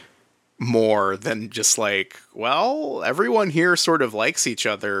something more than just like, well, everyone here sort of likes each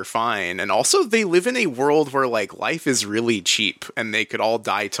other fine, and also they live in a world where like life is really cheap and they could all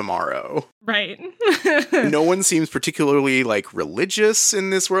die tomorrow. Right. No one seems particularly like religious in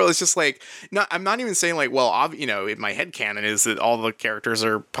this world. It's just like, I'm not even saying like, well, you know, in my headcanon is that all the characters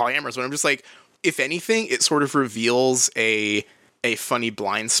are polyamorous, but I'm just like, if anything, it sort of reveals a funny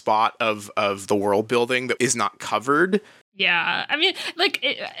blind spot of the world building that is not covered. Yeah. I mean, like,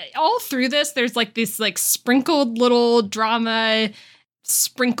 all through this, there's like this like sprinkled little drama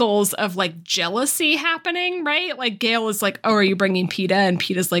sprinkles of like jealousy happening, right? Like, Gale is like, oh, are you bringing Peeta? And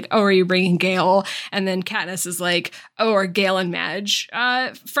Peeta's like, oh, are you bringing Gale? And then Katniss is like, oh, are Gale and Madge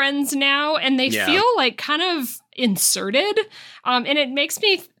friends now? And they feel like kind of inserted. And it makes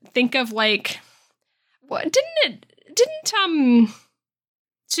me think of like, what didn't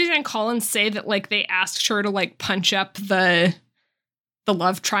Suzanne Collins say that like they asked her to like punch up the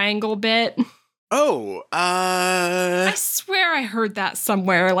love triangle bit? Oh, I swear I heard that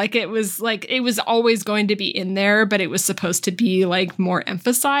somewhere. Like it was always going to be in there, but it was supposed to be like more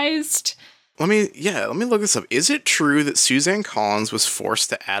emphasized. Let me look this up. Is it true that Suzanne Collins was forced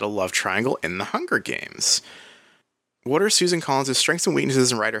to add a love triangle in the Hunger Games? What are Susan Collins' strengths and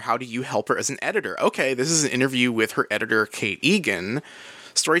weaknesses as a writer? How do you help her as an editor? Okay, this is an interview with her editor, Kate Egan.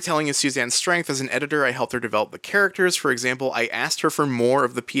 Storytelling is Suzanne's strength. As an editor, I helped her develop the characters. For example, I asked her for more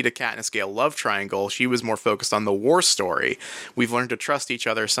of the Peeta, Katniss, Gale love triangle. She was more focused on the war story. We've learned to trust each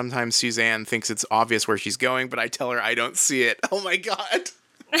other. Sometimes Suzanne thinks it's obvious where she's going, but I tell her I don't see it. Oh my god.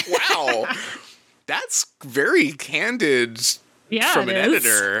 Wow. That's very candid from an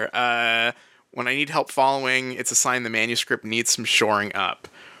editor. When I need help following, it's a sign the manuscript needs some shoring up.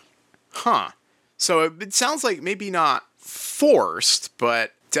 Huh. So it sounds like maybe not forced,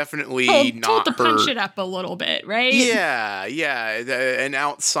 but definitely told to punch it up a little bit, right? Yeah, an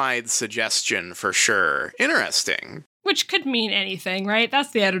outside suggestion for sure. Interesting. Which could mean anything, right?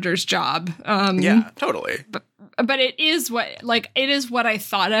 That's the editor's job. Yeah, totally. But it is what I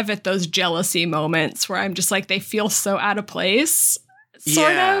thought of at those jealousy moments where I'm just like, they feel so out of place.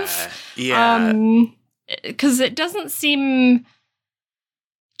 Sort of. Yeah. Because it doesn't seem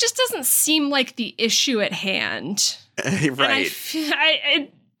just doesn't seem like the issue at hand. Right.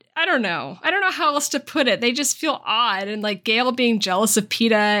 I don't know. I don't know how else to put it. They just feel odd. And like Gale being jealous of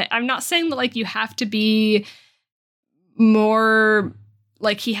Peeta, I'm not saying that like you have to be more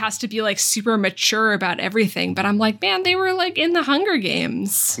like he has to be like super mature about everything. But I'm like, man, they were like in the Hunger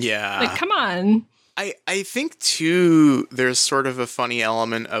Games. Yeah. Like, come on. I think too, there's sort of a funny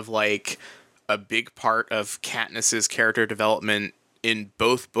element of like a big part of Katniss's character development in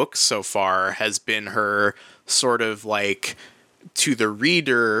both books so far has been her sort of like to the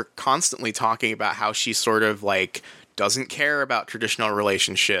reader constantly talking about how she sort of like doesn't care about traditional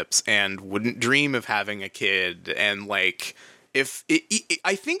relationships and wouldn't dream of having a kid. And like,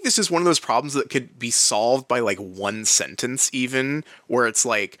 I think this is one of those problems that could be solved by like one sentence even, where it's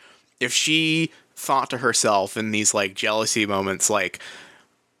like, if she thought to herself in these like jealousy moments, like,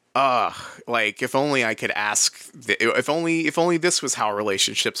 like if only I could ask, if only this was how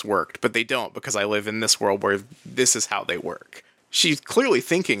relationships worked, but they don't because I live in this world where this is how they work. She's clearly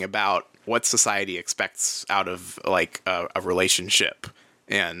thinking about what society expects out of like a relationship,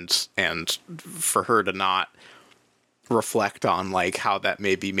 and for her to not reflect on like how that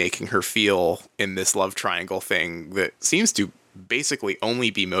may be making her feel in this love triangle thing that seems to basically only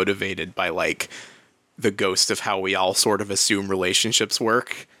be motivated by like the ghost of how we all sort of assume relationships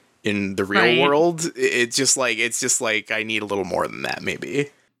work in the real world. It's just like I need a little more than that, maybe.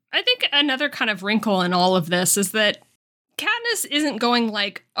 I think another kind of wrinkle in all of this is that Katniss isn't going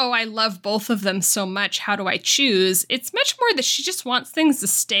like, oh, I love both of them so much, how do I choose? It's much more that she just wants things to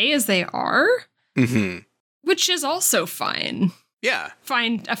stay as they are, which is also fine. Yeah.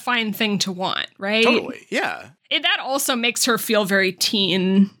 A fine thing to want, right? Totally, yeah. That also makes her feel very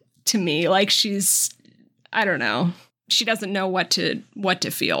teen to me. Like she's, I don't know. She doesn't know what to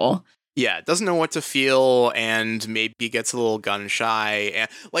feel. Yeah, doesn't know what to feel, and maybe gets a little gun shy. And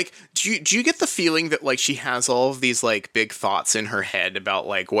like, do you get the feeling that like she has all of these like big thoughts in her head about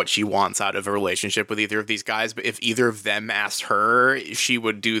like what she wants out of a relationship with either of these guys? But if either of them asked her, she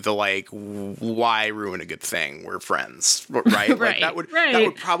would do the like, why ruin a good thing? We're friends, right? Like that would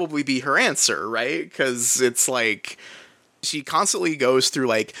probably be her answer, right? Because it's like, she constantly goes through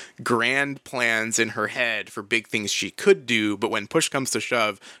like grand plans in her head for big things she could do, but when push comes to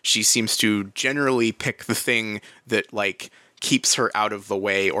shove, she seems to generally pick the thing that like keeps her out of the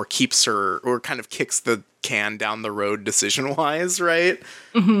way or keeps her or kind of kicks the can down the road decision wise, right?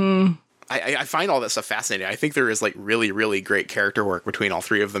 Mm-hmm. I find all that stuff fascinating. I think there is like really, really great character work between all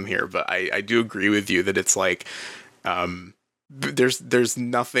three of them here, but I do agree with you that it's like, there's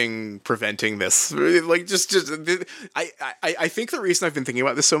nothing preventing this. Like I think the reason I've been thinking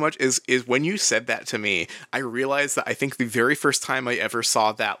about this so much is when you said that to me, I realized that I think the very first time I ever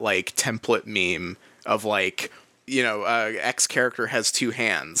saw that like template meme of like, you know, X character has two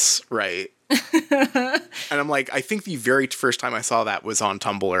hands, right? And I'm like, I think the very first time I saw that was on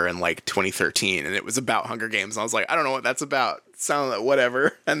Tumblr in like 2013, and it was about Hunger Games. And I was like, I don't know what that's about. Sound like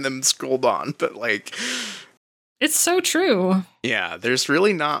whatever, and then scrolled on, but like. It's so true. Yeah, there's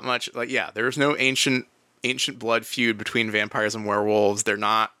really not much, like, yeah, there's no ancient blood feud between vampires and werewolves. They're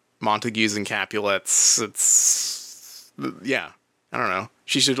not Montagues and Capulets. It's, yeah, I don't know.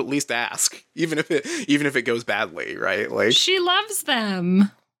 She should at least ask, even if it goes badly, right? Like, she loves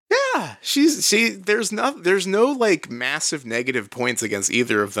them. Yeah, there's no like massive negative points against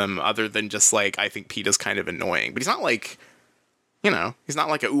either of them other than just like, I think Peeta's kind of annoying, but he's not like, you know, he's not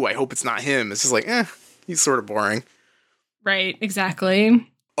like I hope it's not him. It's just like, he's sort of boring. Right, exactly.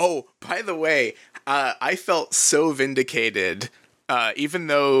 Oh, by the way, I felt so vindicated, even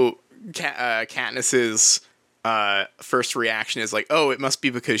though Katniss's first reaction is like, oh, it must be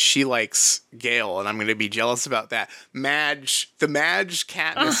because she likes Gale, and I'm going to be jealous about that. The Madge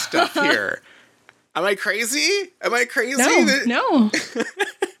Katniss stuff here. Am I crazy? No.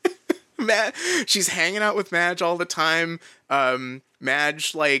 She's hanging out with Madge all the time.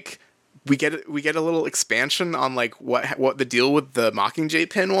 Madge, like, we get a little expansion on like what the deal with the Mockingjay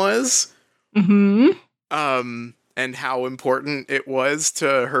pin was. Mm-hmm. And how important it was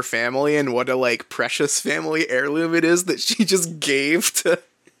to her family and what a like precious family heirloom it is that she just gave to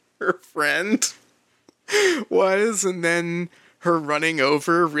her friend was, and then her running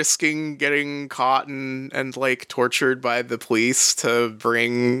over, risking getting caught and like tortured by the police to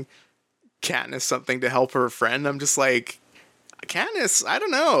bring Katniss something to help her friend. I'm just like, Katniss, I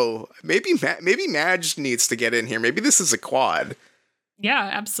don't know. Maybe Madge needs to get in here. Maybe this is a quad. Yeah,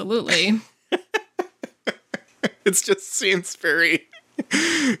 absolutely. It just seems very,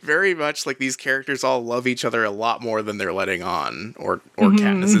 very much like these characters all love each other a lot more than they're letting on, or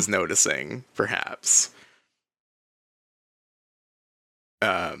Katniss is noticing, perhaps.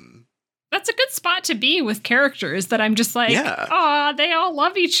 That's a good spot to be with characters that I'm just like, Yeah. oh, they all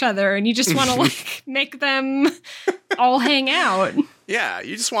love each other. And you just want to like make them all hang out. Yeah,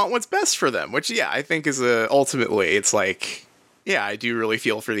 you just want what's best for them, which, yeah, I think is ultimately, it's like, yeah, I do really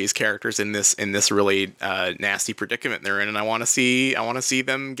feel for these characters in this really nasty predicament they're in, and I want to see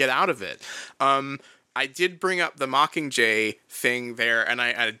them get out of it. I did bring up the Mockingjay thing there, and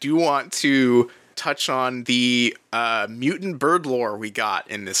I do want to touch on the mutant bird lore we got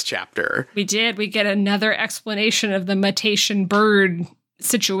in this chapter. We did. We get another explanation of the mutation bird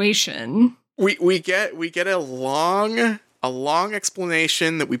situation. We get a long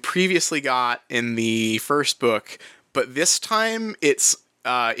explanation that we previously got in the first book, but this time it's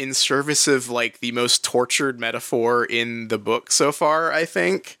in service of like the most tortured metaphor in the book so far, I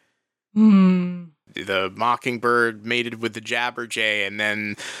think. The mockingbird mated with the jabberjay, and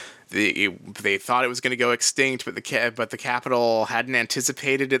then they thought it was going to go extinct, but the capital hadn't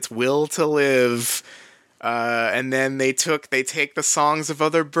anticipated its will to live. And then they take the songs of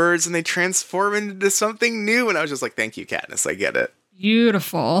other birds and they transform it into something new. And I was just like, thank you, Katniss. I get it.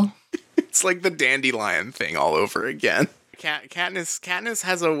 Beautiful. It's like the dandelion thing all over again. Katniss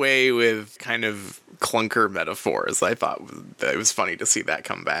has a way with kind of clunker metaphors. I thought it was funny to see that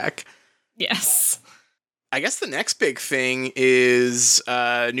come back. Yes. I guess the next big thing is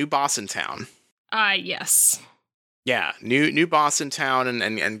new boss in town. Yes. Yeah, new boss in town,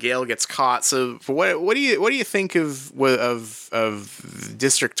 and Gale gets caught. So, what do you think of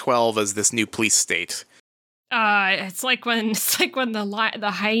District 12 as this new police state? It's like when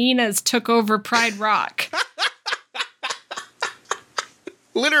the hyenas took over Pride Rock.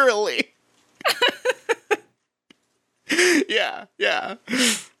 Literally. Yeah.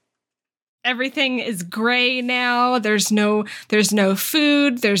 Everything is gray now. There's no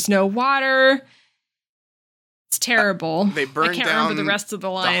food. There's no water. It's terrible. They burned I can't down remember the rest of the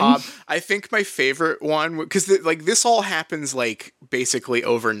line. Hob. I think my favorite one, because this all happens like basically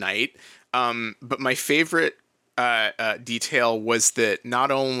overnight. But my favorite detail was that not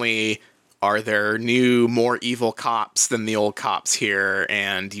only are there new, more evil cops than the old cops here,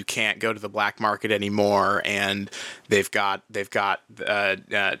 and you can't go to the black market anymore, and they've got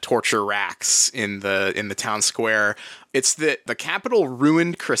torture racks in the town square. It's that the Capitol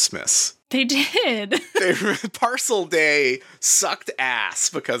ruined Christmas. They did. Parcel Day sucked ass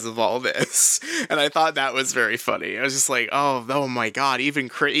because of all this, and I thought that was very funny. I was just like, oh my god, even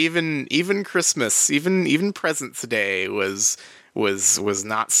Christmas, even Presents Day was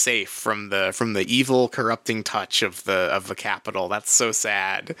not safe from the evil, corrupting touch of the Capitol. That's so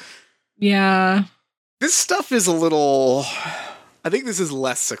sad. Yeah. This stuff is a little. I think this is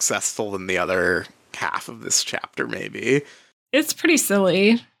less successful than the other half of this chapter. Maybe it's pretty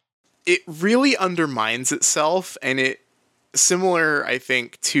silly. It really undermines itself, and it similar, I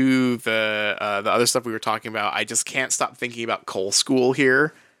think, to the other stuff we were talking about. I just can't stop thinking about Coal School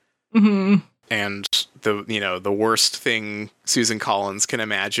here. Mm-hmm. And the worst thing Susan Collins can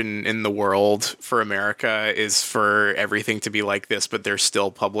imagine in the world for America is for everything to be like this, but there's still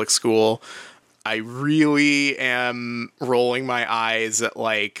public school. I really am rolling my eyes at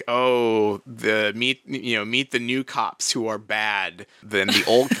like, meet the new cops who are bad than the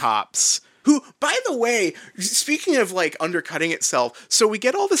old cops. Who, by the way, speaking of like undercutting itself, so we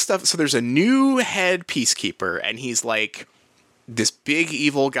get all this stuff. So there's a new head peacekeeper, and he's like this big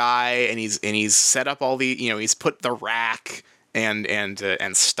evil guy, and he's set up all the, he's put the rack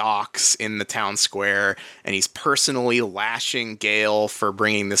and stocks in the town square, and he's personally lashing Gale for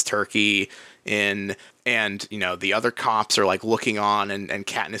bringing this turkey in, and the other cops are like looking on, and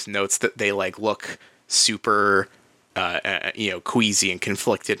Katniss notes that they like look super queasy and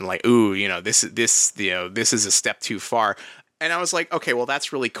conflicted, and like, ooh, this is a step too far. And I was like, okay, well,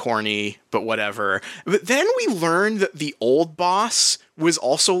 that's really corny, but whatever. But then we learned that the old boss was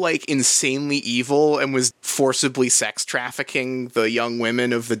also like insanely evil and was forcibly sex trafficking the young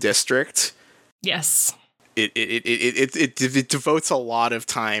women of the district. Yes. It devotes a lot of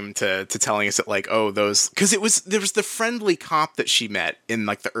time to telling us that, like, because there was the friendly cop that she met in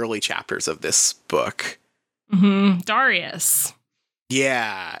like the early chapters of this book. Mm-hmm. Darius.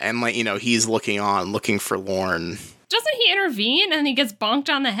 Yeah, and like, he's looking for Lorne. Doesn't he intervene and he gets bonked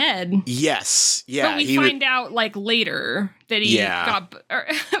on the head? Yes. Yeah. But we find out like later that he got. Or,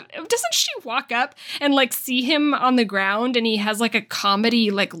 doesn't she walk up and like see him on the ground and he has like a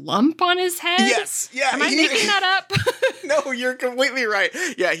comedy like lump on his head? Yes. Yeah. Am I making that up? No, you're completely right.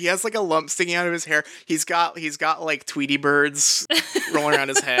 Yeah, he has like a lump sticking out of his hair. He's got like Tweety birds rolling around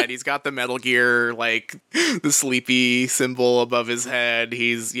his head. He's got the Metal Gear, like the sleepy symbol above his head.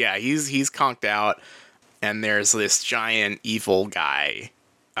 He's conked out. and there's this giant evil guy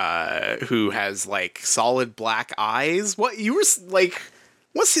who has like solid black eyes. What you were like?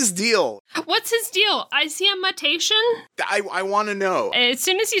 What's his deal? What's his deal? Is he a mutation? I want to know. As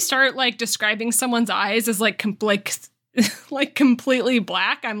soon as you start like describing someone's eyes as like like completely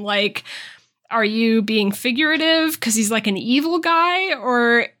black, I'm like, are you being figurative because he's like an evil guy,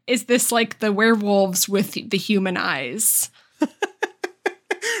 or is this like the werewolves with the human eyes?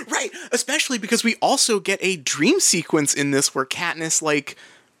 Right, especially because we also get a dream sequence in this where Katniss like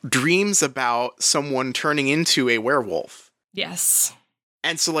dreams about someone turning into a werewolf. Yes.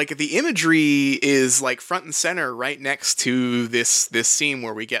 And so like the imagery is like front and center right next to this scene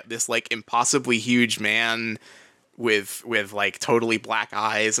where we get this like impossibly huge man with like totally black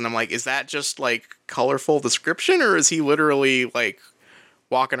eyes, and I'm like, is that just like colorful description, or is he literally like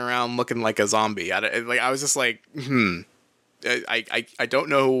walking around looking like a zombie? I was just like, I don't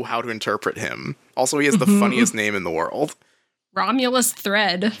know how to interpret him. Also, he has the funniest name in the world. Romulus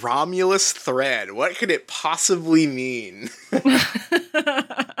Thread. Romulus Thread. What could it possibly mean?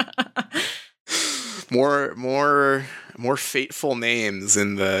 more fateful names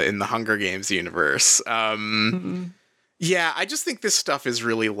in the Hunger Games universe. Yeah, I just think this stuff is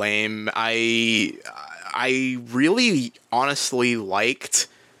really lame. I really honestly liked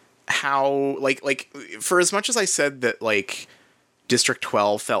how like for as much as I said that like District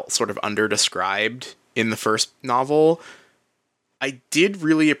 12 felt sort of underdescribed in the first novel, I did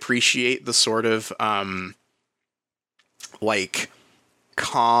really appreciate the sort of like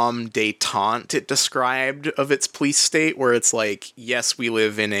calm détente it described of its police state, where it's like, yes, we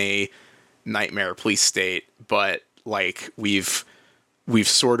live in a nightmare police state, but like we've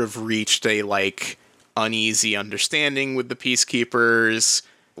sort of reached a like uneasy understanding with the peacekeepers.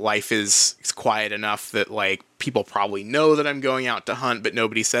 Life is quiet enough that like people probably know that I'm going out to hunt, but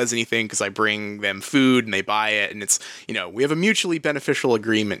nobody says anything because I bring them food and they buy it, and it's, you know, we have a mutually beneficial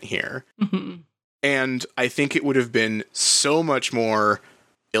agreement here. And I think it would have been so much more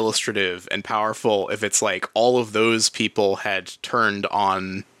illustrative and powerful if it's like all of those people had turned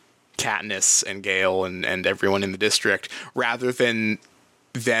on Katniss and Gale and everyone in the district, rather than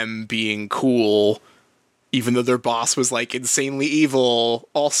them being cool, even though their boss was like insanely evil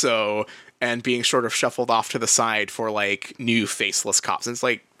also, and being sort of shuffled off to the side for like new faceless cops. And it's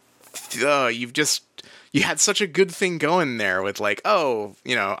like, you had such a good thing going there with like, oh,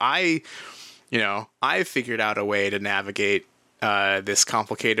 I figured out a way to navigate this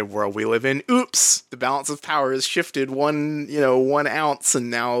complicated world we live in. Oops, the balance of power has shifted 1 ounce, and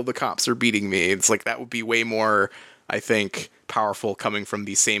now the cops are beating me. It's like, that would be way more, I think, powerful coming from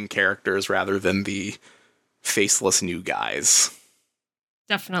these same characters rather than the faceless new guys.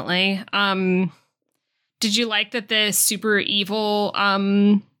 Definitely. Did you like that the super evil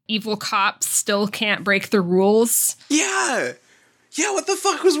cops still can't break the rules? Yeah, what the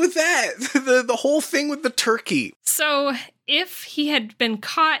fuck was with that? The whole thing with the turkey. So if he had been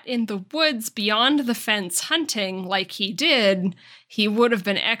caught in the woods beyond the fence hunting like he did, he would have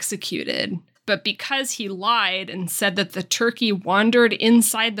been executed. But because he lied and said that the turkey wandered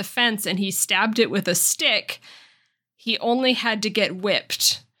inside the fence and he stabbed it with a stick, he only had to get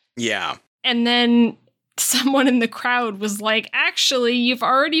whipped. Yeah. And then someone in the crowd was like, actually, you've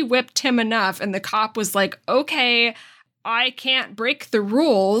already whipped him enough. And the cop was like, okay, I can't break the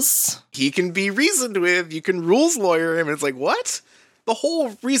rules. He can be reasoned with. You can rules lawyer him. And it's like, what? The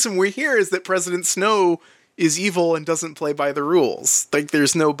whole reason we're here is that President Snow is evil and doesn't play by the rules. Like,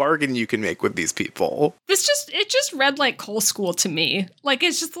 there's no bargain you can make with these people. It just read like Cole School to me. Like,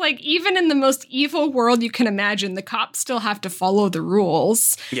 it's just like, even in the most evil world you can imagine, the cops still have to follow the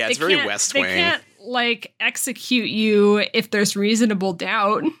rules. Yeah, it's very West Wing. They can't, like, execute you if there's reasonable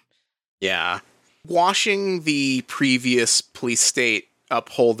doubt. Yeah. Washing the previous police state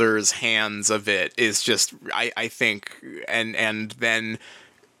upholders' hands of it is just, I think, and then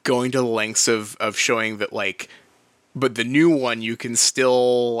going to the lengths of showing that, like, but the new one, you can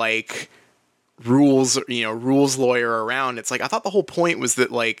still, like, rules lawyer around. It's like, I thought the whole point was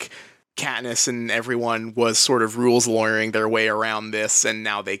that, like, Katniss and everyone was sort of rules lawyering their way around this, and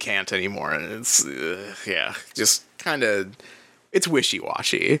now they can't anymore. And it's, just kind of, it's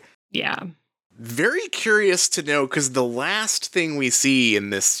wishy-washy. Yeah. Very curious to know, because the last thing we see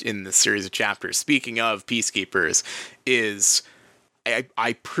in this series of chapters, speaking of peacekeepers, is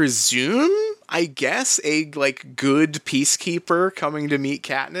I presume, I guess, a like good peacekeeper coming to meet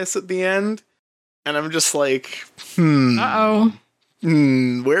Katniss at the end, and I'm just like, Uh-oh.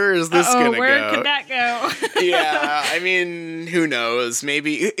 Where is this gonna go? Where could that go? Yeah, I mean, who knows?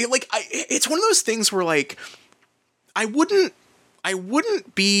 Maybe it's one of those things where like I wouldn't I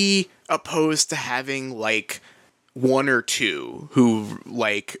wouldn't be opposed to having, like, one or two who,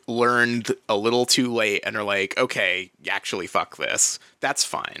 like, learned a little too late and are like, okay, actually, fuck this. That's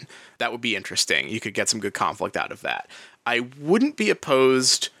fine. That would be interesting. You could get some good conflict out of that. I wouldn't be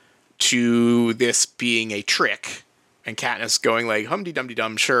opposed to this being a trick and Katniss going like,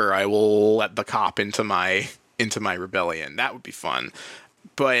 humdy-dumdy-dum, sure, I will let the cop into my rebellion. That would be fun.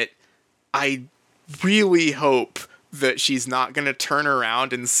 But I really hope that she's not going to turn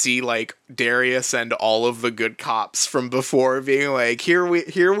around and see, like, Darius and all of the good cops from before being like, here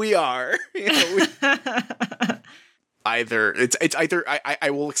we are. You know, it's either I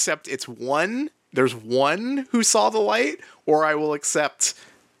will accept there's one who saw the light, or I will accept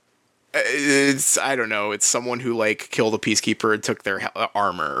I don't know, it's someone who, like, killed a peacekeeper and took their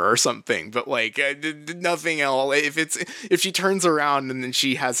armor or something, but, like, nothing else. If she turns around and then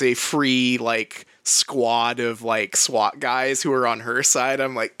she has a free, like, squad of, like, SWAT guys who are on her side,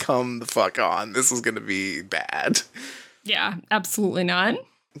 I'm like, come the fuck on. This is gonna be bad. Yeah, absolutely not.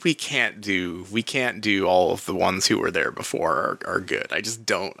 We can't do all of the ones who were there before are good. I just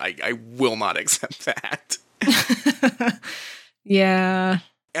don't. I will not accept that. Yeah.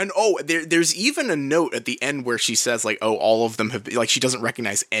 And there's even a note at the end where she says, like, oh, all of them have been, like, she doesn't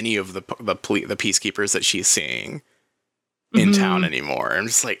recognize any of the peacekeepers that she's seeing in town anymore. I'm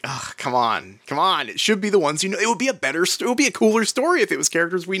just like, oh, come on. It should be the ones you know. It would be a cooler story if it was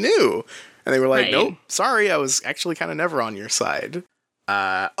characters we knew. And they were like, nope, sorry, I was actually kind of never on your side.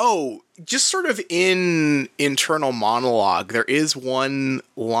 Just sort of in internal monologue, there is one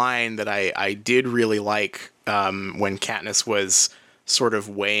line that I did really like when Katniss was sort of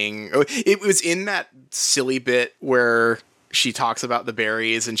weighing. It was in that silly bit where she talks about the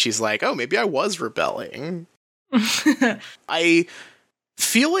berries and she's like, oh, maybe I was rebelling. I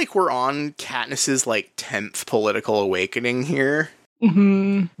feel like we're on Katniss's, like, 10th political awakening here.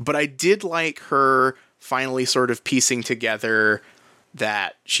 But I did like her finally sort of piecing together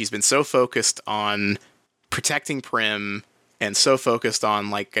that she's been so focused on protecting Prim and so focused on,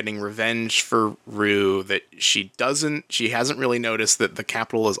 like, getting revenge for Rue that she hasn't really noticed that the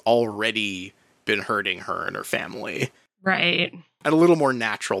Capitol has already been hurting her and her family. Right. And a little more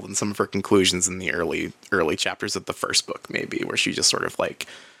natural than some of her conclusions in the early chapters of the first book, maybe, where she just sort of, like,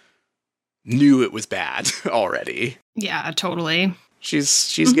 knew it was bad already. Yeah, totally.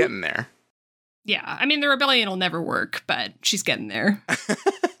 She's getting there. Yeah, I mean, the rebellion will never work, but she's getting there.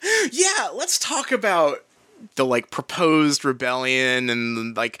 Yeah, let's talk about the, like, proposed rebellion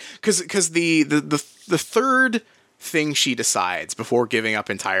and, like, because the third thing she decides before giving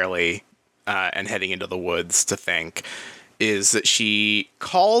up entirely and heading into the woods to think is that she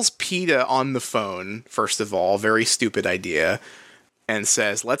calls PETA on the phone, first of all, very stupid idea, and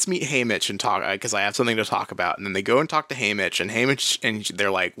says, let's meet Haymitch and talk, because I have something to talk about. And then they go and talk to Haymitch, and they're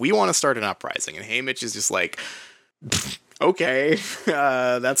like, we want to start an uprising. And Haymitch is just like, okay,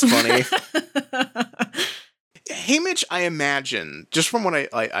 that's funny. Haymitch, I imagine, just from what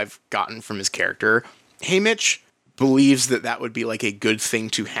I've gotten from his character, Haymitch believes that would be, like, a good thing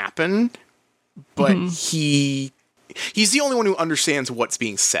to happen, but he's the only one who understands what's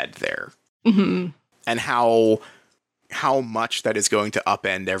being said there. And how much that is going to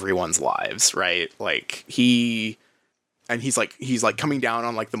upend everyone's lives, right? Like, he's coming down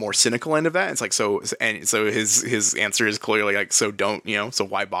on, like, the more cynical end of that. It's like, so his answer is clearly like, so don't, so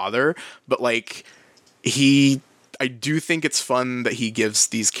why bother? But, like, I do think it's fun that he gives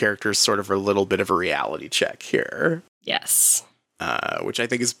these characters sort of a little bit of a reality check here. Yes. Which I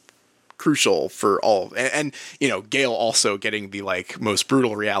think is crucial for all. And Gale also getting the, like, most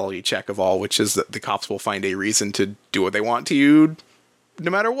brutal reality check of all, which is that the cops will find a reason to do what they want to you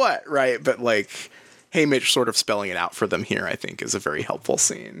no matter what, right? But, like, Haymitch sort of spelling it out for them here, I think, is a very helpful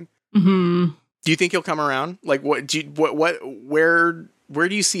scene. Do you think he'll come around? Like, where do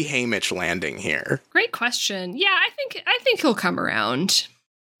you see Haymitch landing here? Great question. Yeah, I think he'll come around.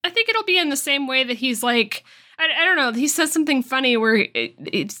 I think it'll be in the same way that he's like, I don't know, he says something funny where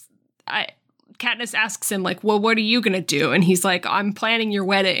Katniss asks him, like, well, what are you going to do? And he's like, I'm planning your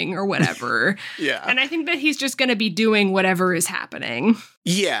wedding or whatever. Yeah. And I think that he's just going to be doing whatever is happening.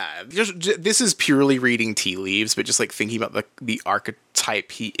 Yeah. This is purely reading tea leaves, but just, like, thinking about the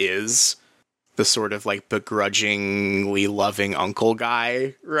archetype he is, the sort of, like, begrudgingly loving uncle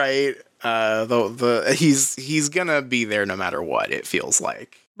guy, right? He's going to be there no matter what, it feels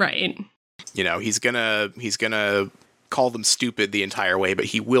like. Right. He's gonna call them stupid the entire way, but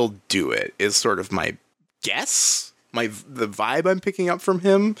he will do it, is sort of my guess, the vibe I'm picking up from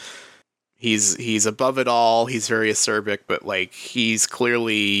him. He's above it all. He's very acerbic, but, like, he's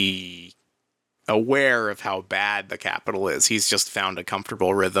clearly aware of how bad the Capitol is. He's just found a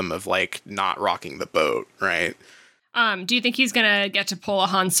comfortable rhythm of like not rocking the boat, right? Do you think he's gonna get to pull a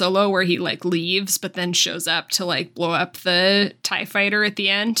Han Solo where he like leaves but then shows up to like blow up the TIE fighter at the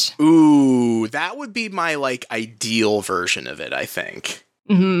end? Ooh, that would be my like ideal version of it, I think.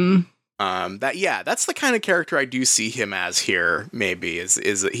 Mm-hmm. That's the kind of character I do see him as here, maybe, is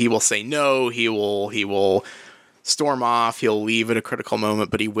that he will say no, he will storm off, he'll leave at a critical moment,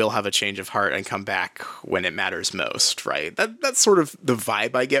 but he will have a change of heart and come back when it matters most, right? That's sort of the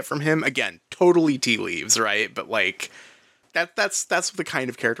vibe I get from him. Again, totally tea leaves, right? But like that's the kind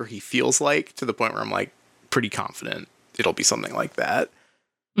of character he feels like, to the point where I'm like pretty confident it'll be something like that.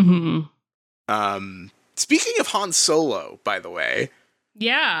 Mm-hmm. Speaking of Han Solo, by the way.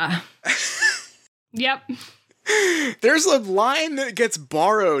 Yeah. Yep. There's a line that gets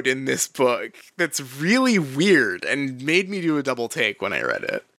borrowed in this book that's really weird and made me do a double take when I read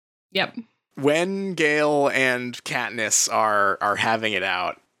it. Yep. When Gale and Katniss are having it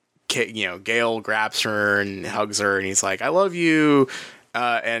out, Gale grabs her and hugs her and he's like, "I love you."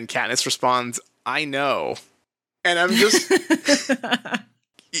 And Katniss responds, "I know." And I'm just...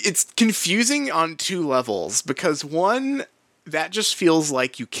 It's confusing on two levels, because one, that just feels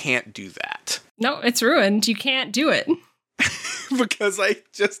like you can't do that. No, it's ruined. You can't do it. Because I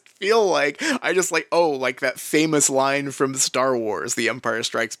just feel like, like that famous line from Star Wars, The Empire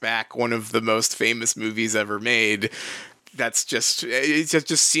Strikes Back, one of the most famous movies ever made. It's just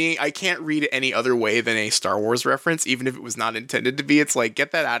seeing, I can't read it any other way than a Star Wars reference, even if it was not intended to be. It's like,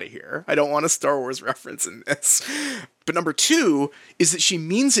 get that out of here. I don't want a Star Wars reference in this. But number two is that she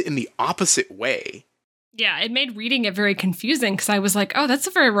means it in the opposite way. Yeah, it made reading it very confusing, because I was like, oh, that's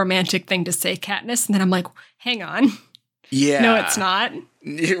a very romantic thing to say, Katniss. And then I'm like, hang on. Yeah. No, it's not.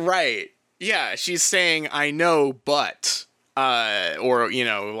 Right. Yeah, she's saying, I know, but, or,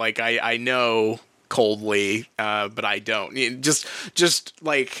 like, I know coldly, but I don't. Just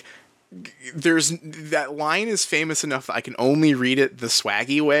like, there's, that line is famous enough that I can only read it the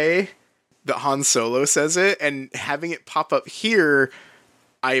swaggy way that Han Solo says it, and having it pop up here,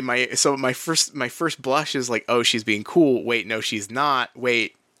 my first blush is like, oh, she's being cool. Wait, no, she's not.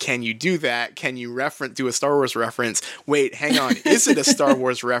 Wait, can you do that? Can you do a Star Wars reference? Wait, hang on. Is it a Star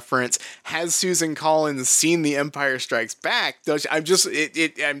Wars reference? Has Susan Collins seen The Empire Strikes Back?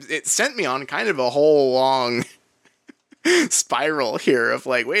 It sent me on kind of a whole long spiral here of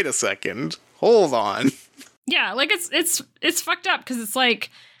like, wait a second, hold on. Yeah, like it's fucked up, because it's like,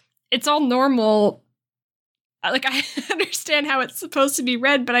 it's all normal. Like, I understand how it's supposed to be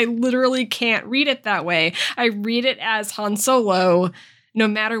read, but I literally can't read it that way. I read it as Han Solo, no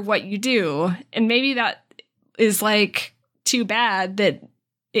matter what you do. And maybe that is, like, too bad that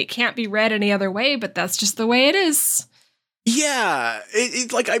it can't be read any other way, but that's just the way it is. Yeah.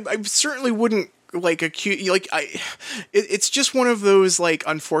 I certainly wouldn't, like, accuse... Like, it's just one of those, like,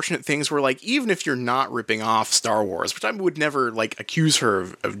 unfortunate things where, like, even if you're not ripping off Star Wars, which I would never, like, accuse her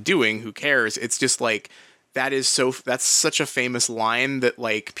of doing, who cares? It's just, like... That's such a famous line that,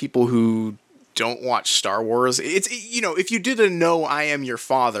 like, people who don't watch Star Wars, if you did a "No, I am your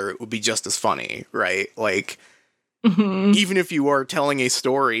father," it would be just as funny, right? Like, even if you are telling a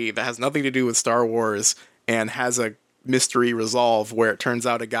story that has nothing to do with Star Wars and has a mystery resolve where it turns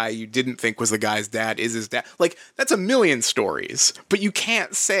out a guy you didn't think was the guy's dad is his dad, like, that's a million stories, but you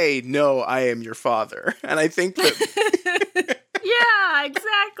can't say, "No, I am your father." And I think that... Yeah,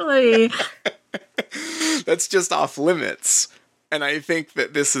 exactly. That's just off limits. And I think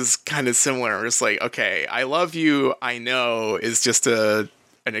that this is kind of similar. It's like, okay, I love you, I know, is just an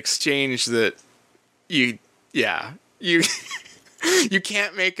exchange that you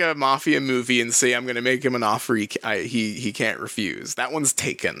can't make a mafia movie and say, I'm going to make him an offer he can't refuse. That one's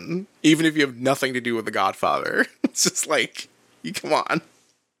taken. Even if you have nothing to do with The Godfather. It's just like, come on.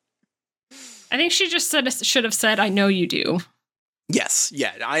 I think she just should have said, I know you do. Yes,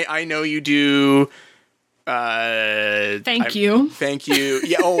 yeah, I know you do. Thank you. Thank you.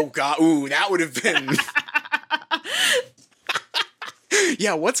 Yeah, oh god, ooh, that would have been...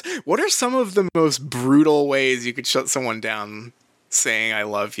 Yeah, what are some of the most brutal ways you could shut someone down saying, I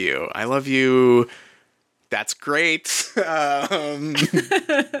love you? I love you. That's great. That's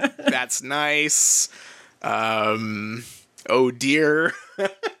nice. Oh dear.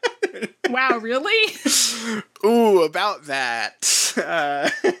 Wow, really? Ooh, about that.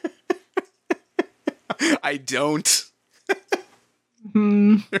 I don't.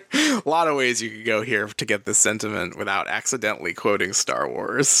 A lot of ways you could go here to get this sentiment without accidentally quoting Star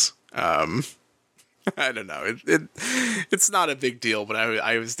Wars. I don't know. It's not a big deal, but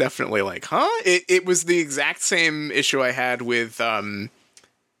I was definitely like, huh? It was the exact same issue I had with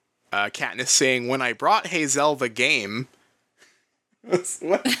Katniss saying, "When I brought Hazel the game."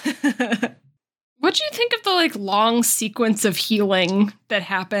 What? What do you think of the like long sequence of healing that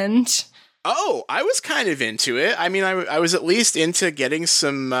happened? Oh, I was kind of into it. I mean, I was at least into getting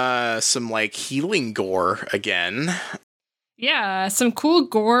some like healing gore again. Yeah, some cool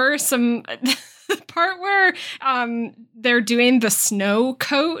gore, some part where they're doing the snow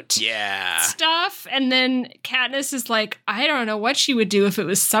coat stuff, and then Katniss is like, I don't know what she would do if it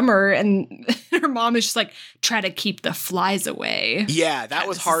was summer, and her mom is just like, try to keep the flies away. Yeah, that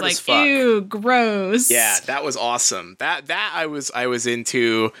was hard as fuck. Ew, gross. Yeah, that was awesome. That I was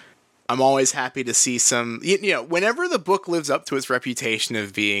into. I'm always happy to see some, whenever the book lives up to its reputation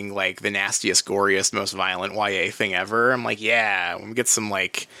of being like the nastiest, goriest, most violent YA thing ever, I'm like, yeah, when we get some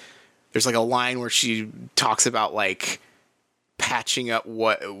like, there's like a line where she talks about like patching up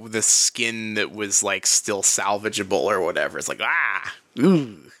what the skin that was like still salvageable or whatever. It's like,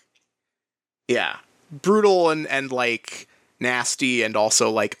 ooh. Yeah. Brutal and like nasty and also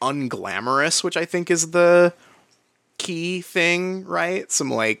like unglamorous, which I think is the key thing, right? Some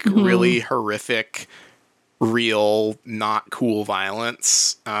like really horrific, real, not cool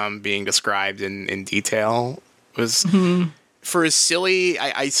violence being described in detail was for as silly.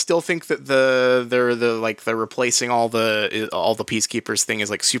 I still think that the replacing all the peacekeepers thing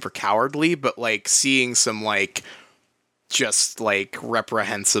is like super cowardly, but like seeing some like just like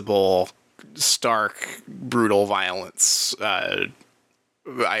reprehensible, stark, brutal violence, I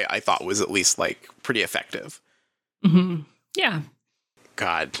thought was at least like pretty effective. Yeah.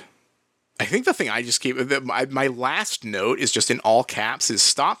 God. I think the thing I just keep... My last note is just in all caps is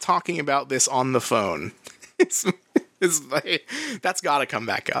stop talking about this on the phone. It's like, that's got to come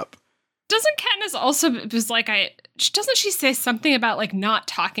back up. Doesn't Katniss also... Doesn't she say something about like not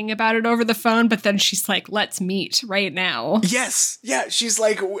talking about it over the phone, but then she's like, let's meet right now. Yes. Yeah. She's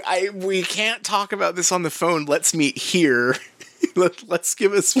like, we can't talk about this on the phone. Let's meet here. Let's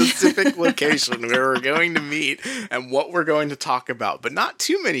give a specific location where we're going to meet and what we're going to talk about, but not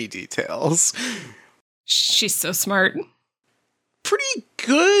too many details. She's so smart. Pretty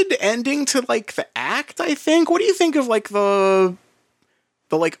good ending to like the act, I think. What do you think of like the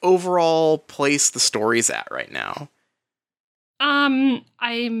like overall place the story's at right now?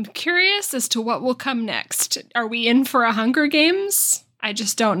 I'm curious as to what will come next. Are we in for a Hunger Games? I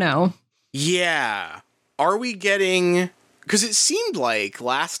just don't know. Yeah. Are we getting... Because it seemed like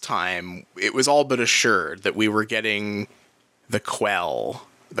last time it was all but assured that we were getting the Quell,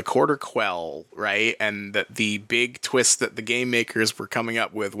 the Quarter Quell, right? And that the big twist that the game makers were coming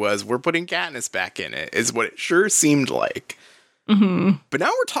up with was we're putting Katniss back in it, is what it sure seemed like. But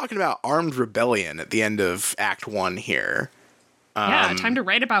now we're talking about armed rebellion at the end of Act 1 here. Yeah, time to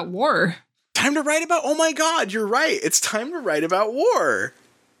write about war. Time to write about... Oh my God, you're right. It's time to write about war.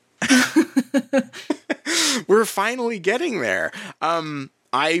 We're finally getting there.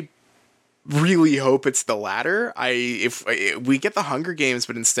 I really hope it's the latter. If we get the Hunger Games,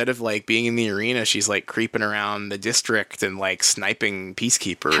 but instead of like being in the arena, she's like creeping around the district and like sniping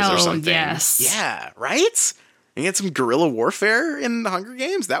peacekeepers or something. Yes. Yeah, right? And get some guerrilla warfare in the Hunger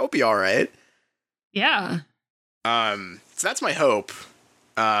Games. That would be all right. Yeah. So that's my hope.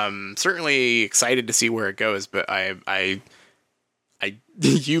 Certainly excited to see where it goes, but I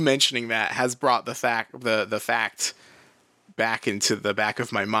you mentioning that has brought the fact back into the back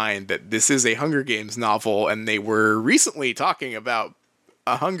of my mind that this is a Hunger Games novel, and they were recently talking about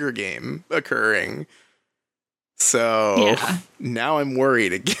a Hunger Game occurring. So now I'm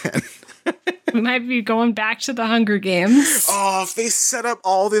worried again. We might be going back to the Hunger Games. Oh, if they set up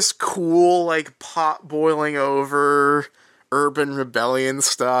all this cool, like, pot boiling over urban rebellion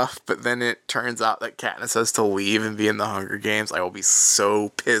stuff, but then it turns out that Katniss has to leave and be in the Hunger Games, I will be so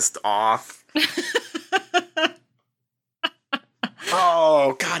pissed off.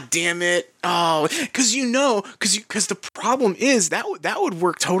 Oh, God damn it. Oh, because the problem is that would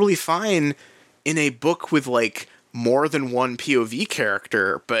work totally fine in a book with, like, more than one POV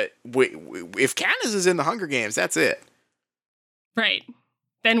character, but if Katniss is in the Hunger Games, that's it. Right.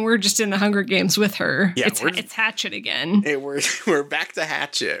 Then we're just in the Hunger Games with her. Yeah, it's Hatchet again. We're back to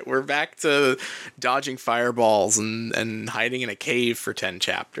Hatchet. We're back to dodging fireballs and hiding in a cave for 10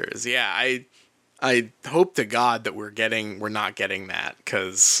 chapters. Yeah, I hope to God that we're not getting that,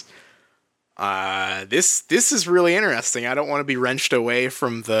 because this is really interesting. I don't want to be wrenched away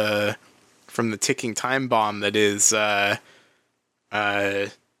from the ticking time bomb that is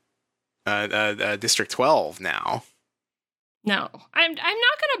District 12 now. No, I'm not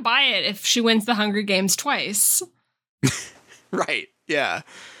going to buy it if she wins the Hunger Games twice. Right, yeah.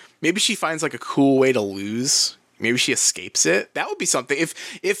 Maybe she finds, like, a cool way to lose. maybe she escapes it. That would be something.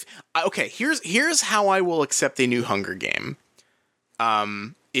 If okay, here's how I will accept a new Hunger Game.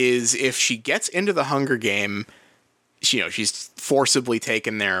 Is if she gets into the Hunger Game, she's forcibly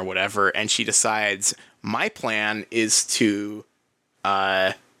taken there or whatever, and she decides my plan is to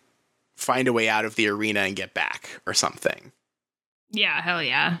find a way out of the arena and get back or something. Yeah, hell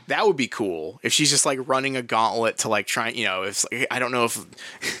yeah. That would be cool if she's just like running a gauntlet to like try, if like, I don't know if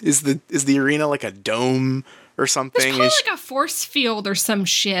is the arena like a dome or something. There's probably like a force field or some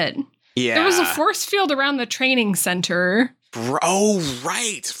shit. Yeah. There was a force field around the training center. Oh,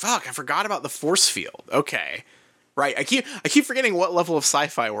 right. Fuck, I forgot about the force field. Okay. Right. I keep forgetting what level of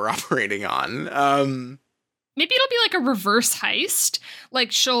sci-fi we're operating on. Maybe it'll be like a reverse heist.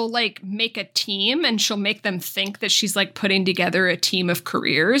 Like she'll like make a team and she'll make them think that she's like putting together a team of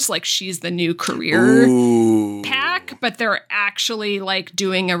careers. Like she's the new career pack, but they're actually like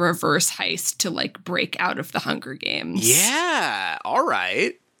doing a reverse heist to like break out of the Hunger Games. Yeah. All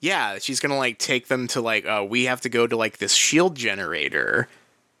right. Yeah. She's going to like take them to like, we have to go to like this shield generator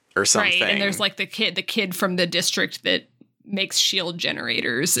or something. Right. And there's like the kid from the district that makes shield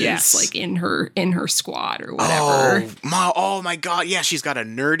generators is like in her squad or whatever. Oh my god, yeah, she's got a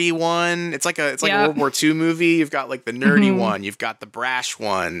nerdy one. It's like a World War II movie. You've got like the nerdy one, you've got the brash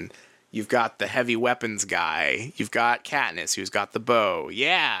one, you've got the heavy weapons guy, you've got Katniss who's got the bow.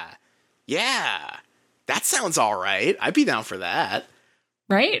 Yeah. That sounds all right. I'd be down for that.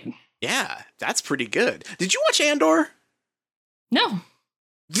 Right? Yeah, that's pretty good. Did you watch Andor? No.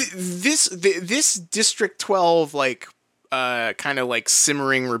 This District 12 like kind of like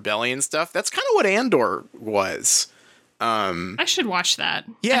simmering rebellion stuff. That's kind of what Andor was. I should watch that.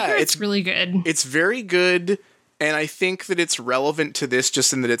 Yeah, it's really good. It's very good, and I think that it's relevant to this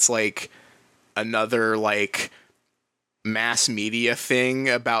just in that it's like another like mass media thing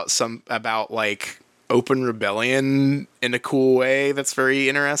about like open rebellion in a cool way that's very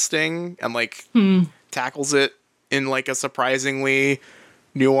interesting and like tackles it in like a surprisingly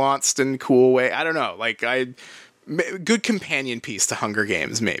nuanced and cool way. I don't know, like good companion piece to Hunger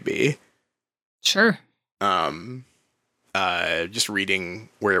Games, maybe. Sure. Just reading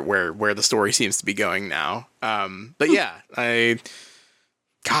where the story seems to be going now. But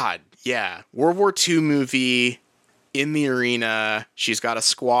yeah, World War II movie in the arena. She's got a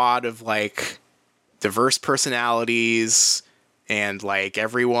squad of like diverse personalities, and like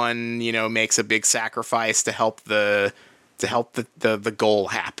everyone, makes a big sacrifice to help the goal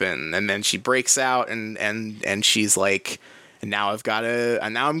happen, and then she breaks out and she's like, and now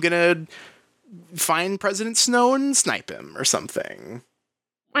I'm gonna find President Snow and snipe him or something.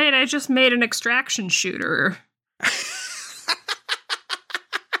 Wait, I just made an extraction shooter.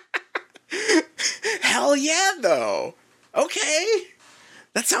 Hell yeah, though. Okay,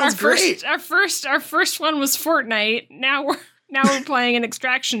 that sounds great. Our first one was Fortnite. Now we're playing an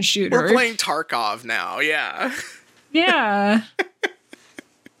extraction shooter. We're playing Tarkov now. Yeah. Yeah.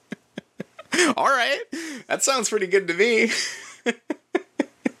 All right. That sounds pretty good to me.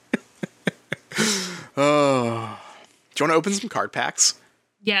 Oh. Do you want to open some card packs?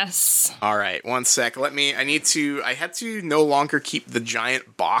 Yes. All right. 1 sec. I had to no longer keep the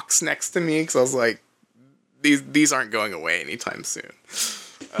giant box next to me because I was like, these aren't going away anytime soon.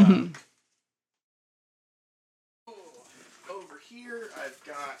 Over here, I've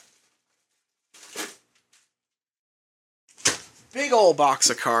got big old box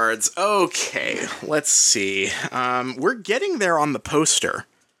of cards. Okay, let's see. We're getting there on the poster.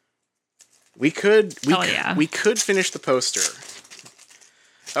 We could finish the poster.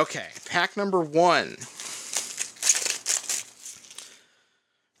 Okay, pack number 1.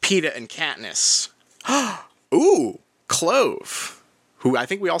 Peeta and Katniss. Ooh, Clove, who I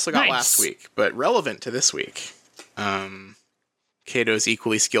think we also got last week, but relevant to this week. Kato's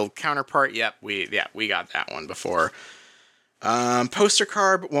equally skilled counterpart. Yep, we got that one before. Poster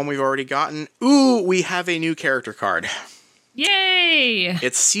card, one we've already gotten. Ooh, we have a new character card. Yay!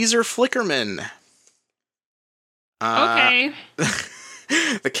 It's Caesar Flickerman. Okay.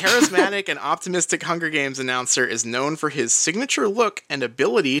 The charismatic and optimistic Hunger Games announcer is known for his signature look and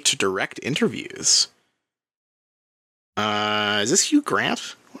ability to direct interviews. Is this Hugh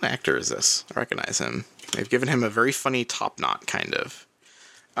Grant? What actor is this? I recognize him. They've given him a very funny top knot, kind of.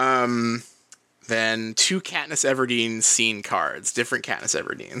 Then 2 Katniss Everdeen scene cards. Different Katniss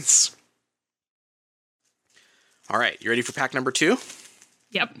Everdeens. All right, you ready for pack number 2?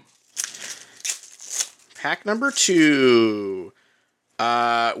 Yep. Pack number 2.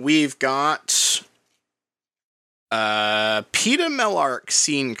 We've got Peeta Mellark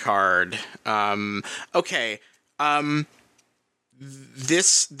scene card.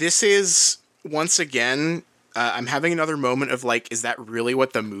 This is once again I'm having another moment of like, is that really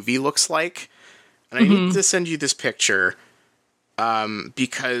what the movie looks like? And I need to send you this picture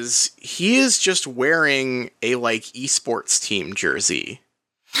because he is just wearing a like esports team jersey.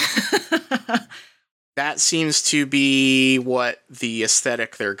 That seems to be what the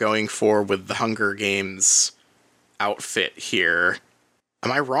aesthetic they're going for with the Hunger Games outfit here.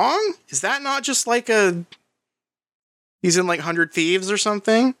 Am I wrong? Is that not just like he's in like 100 Thieves or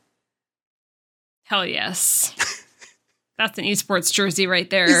something? Hell yes. That's an esports jersey right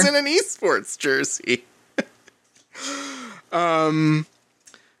there. He's in an esports jersey.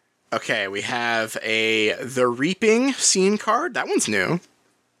 Okay, we have The Reaping scene card. That one's new.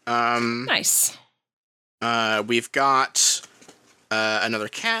 Nice. We've got another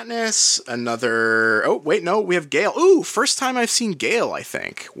Katniss, another... Oh, wait, no, we have Gale. Ooh, first time I've seen Gale, I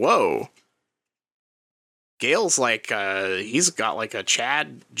think. Whoa. Gale's like, he's got like a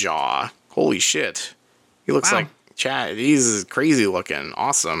Chad jaw. Holy shit. He looks like Chad. He's crazy looking.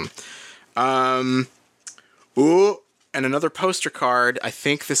 Awesome. Ooh, and another poster card. I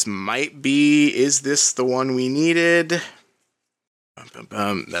think this might be... Is this the one we needed?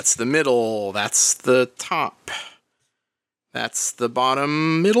 That's the middle. That's the top. That's the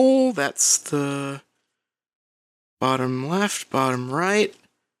bottom middle. That's the bottom left, bottom right.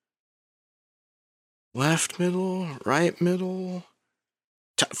 Left middle, right middle.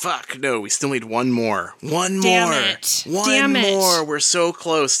 Fuck, no, we still need one more. One more. One more. We're so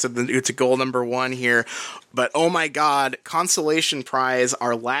close to goal number 1 here. But oh my god, consolation prize,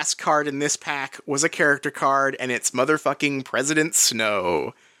 our last card in this pack was a character card, and it's motherfucking President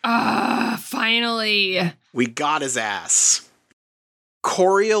Snow. Finally. We got his ass.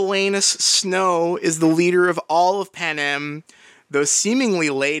 Coriolanus Snow is the leader of all of Panem. Though seemingly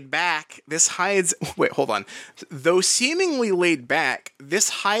laid back, this hides... Wait, hold on. Though seemingly laid back, this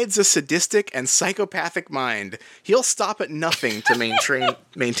hides a sadistic and psychopathic mind. He'll stop at nothing to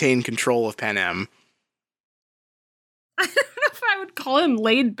maintain control of Panem. I don't know if I would call him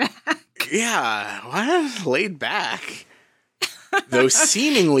laid back. Yeah, what? Laid back? Though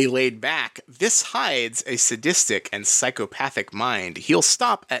seemingly laid back, this hides a sadistic and psychopathic mind. He'll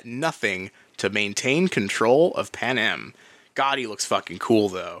stop at nothing to maintain control of Panem. God, he looks fucking cool,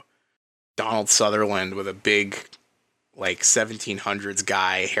 though. Donald Sutherland with a big, like, 1700s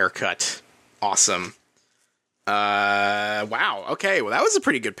guy haircut. Awesome. Wow. Okay, well, that was a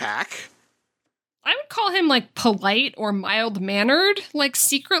pretty good pack. I would call him, like, polite or mild-mannered, like,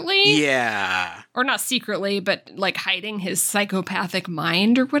 secretly. Yeah. Or not secretly, but, like, hiding his psychopathic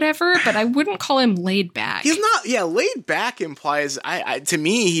mind or whatever, but I wouldn't call him laid back. He's not, yeah, laid back implies, to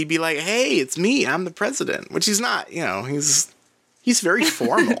me, he'd be like, hey, it's me, I'm the president, which he's not, you know, he's very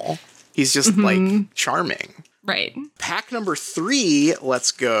formal. He's just, like, charming. Right. Pack number 3,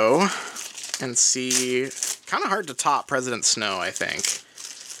 let's go and see, kind of hard to top President Snow, I think.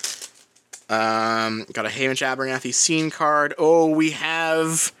 Got a Hamish Abernathy scene card. Oh, we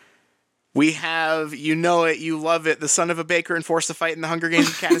have, you know it, you love it, the son of a baker and forced to fight in the Hunger Games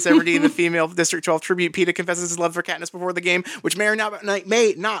with Katniss Everdeen, the female District 12 tribute. Peeta confesses his love for Katniss before the game, which may or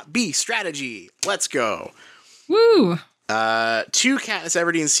may not be strategy. Let's go. Woo! 2 Katniss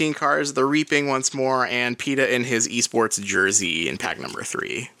Everdeen scene cards, The Reaping once more, and Peeta in his esports jersey in pack number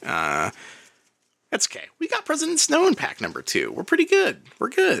 3. That's okay. We got President Snow in pack number 2. We're pretty good. We're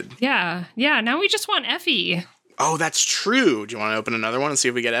good. Yeah. Now we just want Effie. Oh, that's true. Do you want to open another one and see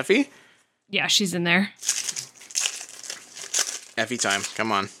if we get Effie? Yeah, she's in there. Effie time.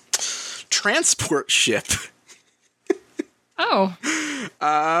 Come on. Transport ship. Oh.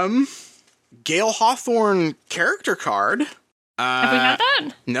 Gale Hawthorne character card. Have we had that?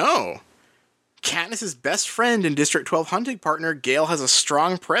 No. Katniss's best friend and District 12 hunting partner, Gale has a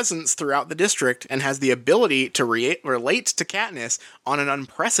strong presence throughout the district and has the ability to relate to Katniss on an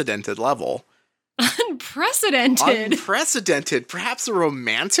unprecedented level. Unprecedented. Perhaps a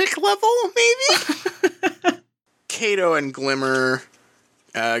romantic level, maybe? Cato and Glimmer.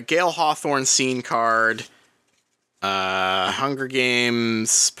 Gale Hawthorne scene card. Hunger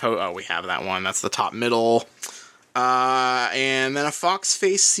Games. We have that one. That's the top middle. And then a Fox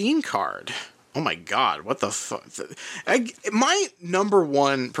Face scene card. Oh my god, what the fuck? My number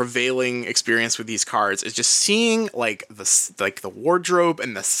one prevailing experience with these cards is just seeing like the wardrobe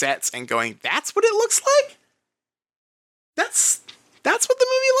and the sets and going, that's what it looks like? That's what the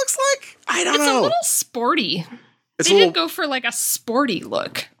movie looks like? I don't know. It's a little sporty. They did go for like a sporty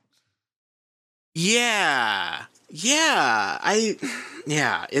look. Yeah.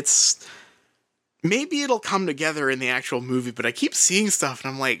 It's... Maybe it'll come together in the actual movie, but I keep seeing stuff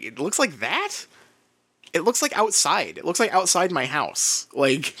and I'm like, it looks like that? It looks like outside. It looks like outside my house.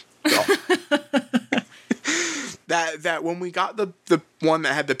 Like, oh. That when we got the one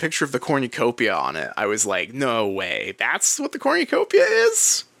that had the picture of the cornucopia on it, I was like, no way, that's what the cornucopia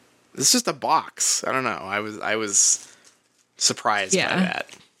is? It's just a box. I don't know. I was surprised by that.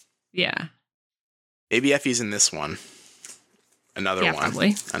 Yeah. Maybe Effie's in this one. Another one.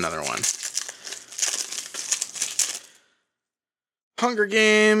 Probably. Another one. Hunger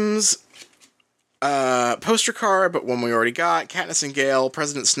Games. Poster card, but one we already got. Katniss and Gale,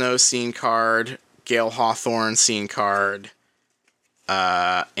 President Snow scene card. Gale Hawthorne scene card.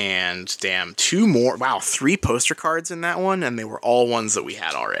 And damn, 2 more. Wow, 3 poster cards in that one, and they were all ones that we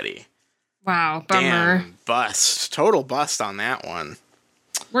had already. Wow, bummer. Damn, bust. Total bust on that one.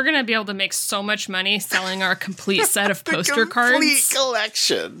 We're going to be able to make so much money selling our complete set of poster cards. Complete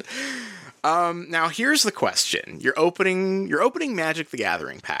collection. Now here's the question. You're opening Magic the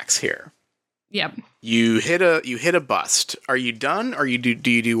Gathering packs here. Yep. You hit a bust. Are you done, or do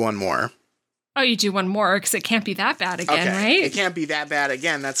you do one more? Oh, you do one more, because it can't be that bad again, right? It can't be that bad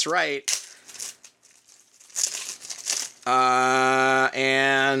again, that's right.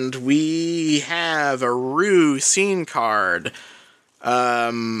 And we have a Rue scene card.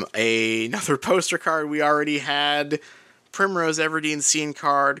 Another poster card we already had. Primrose Everdeen scene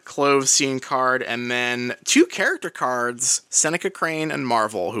card, Clove scene card, and then 2 character cards, Seneca Crane and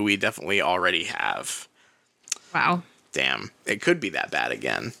Marvel, who we definitely already have. Wow. Damn. It could be that bad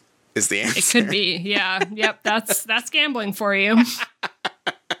again, is the answer. It could be, yeah. Yep, that's gambling for you.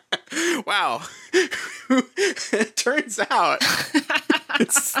 Wow. It turns out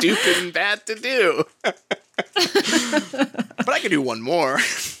it's stupid and bad to do. But I could do one more.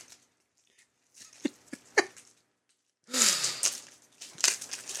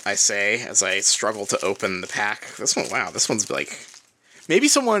 I say, as I struggle to open the pack. This one's like... Maybe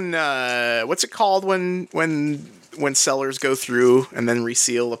someone... what's it called when sellers go through and then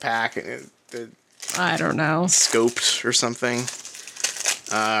reseal the pack? I don't know. Scoped or something.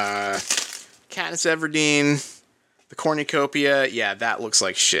 Katniss Everdeen, the cornucopia. Yeah, that looks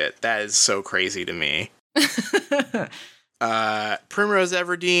like shit. That is so crazy to me. Primrose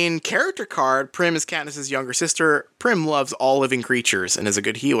Everdeen character card. Prim is Katniss's younger sister. Prim loves all living creatures and is a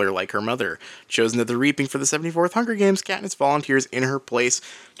good healer like her mother. Chosen at the reaping for the 74th Hunger Games, Katniss volunteers in her place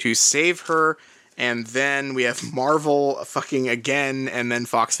to save her. And then we have Marvel fucking again, and then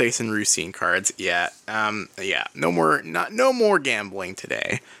Foxface and Racine cards. Yeah, no more gambling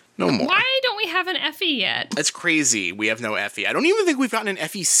today. No more. Why don't we have an Effie yet? That's crazy. We have no Effie. I don't even think we've gotten an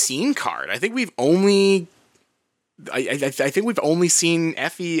Effie scene card. I think we've only... I think we've only seen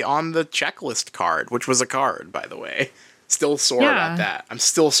Effie on the checklist card, which was a card, by the way. Still sore about that. I'm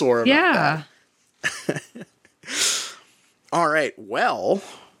still sore about that. All right. Well,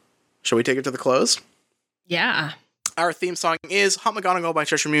 shall we take it to the close? Yeah. Our theme song is Hunt McGonagall by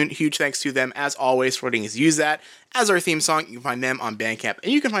Cheshire Moon. Huge thanks to them, as always, for letting us use that as our theme song. You can find them on Bandcamp,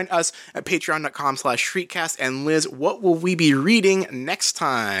 and you can find us at patreon.com/shriekcast. And Liz, what will we be reading next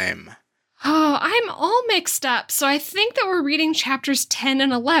time? Oh, I'm all mixed up. So I think that we're reading chapters 10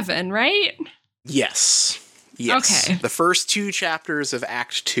 and 11, right? Yes. Okay. The first 2 chapters of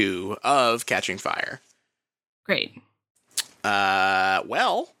Act 2 of Catching Fire. Great.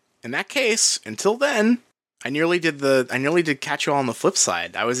 Well, in that case, until then, I nearly did Catch You All on the Flip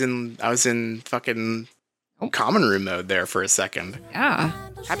Side. I was in fucking common room mode there for a second. Yeah.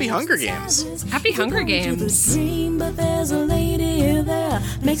 Happy Hunger Games. Happy Hunger Games. Dream, but there's a lady there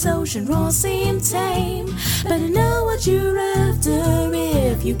makes ocean roar seem tame. Better know what you're after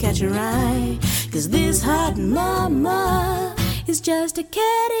if you catch her eye. 'Cause this hot mama is just a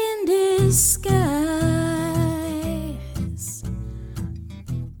cat in disguise.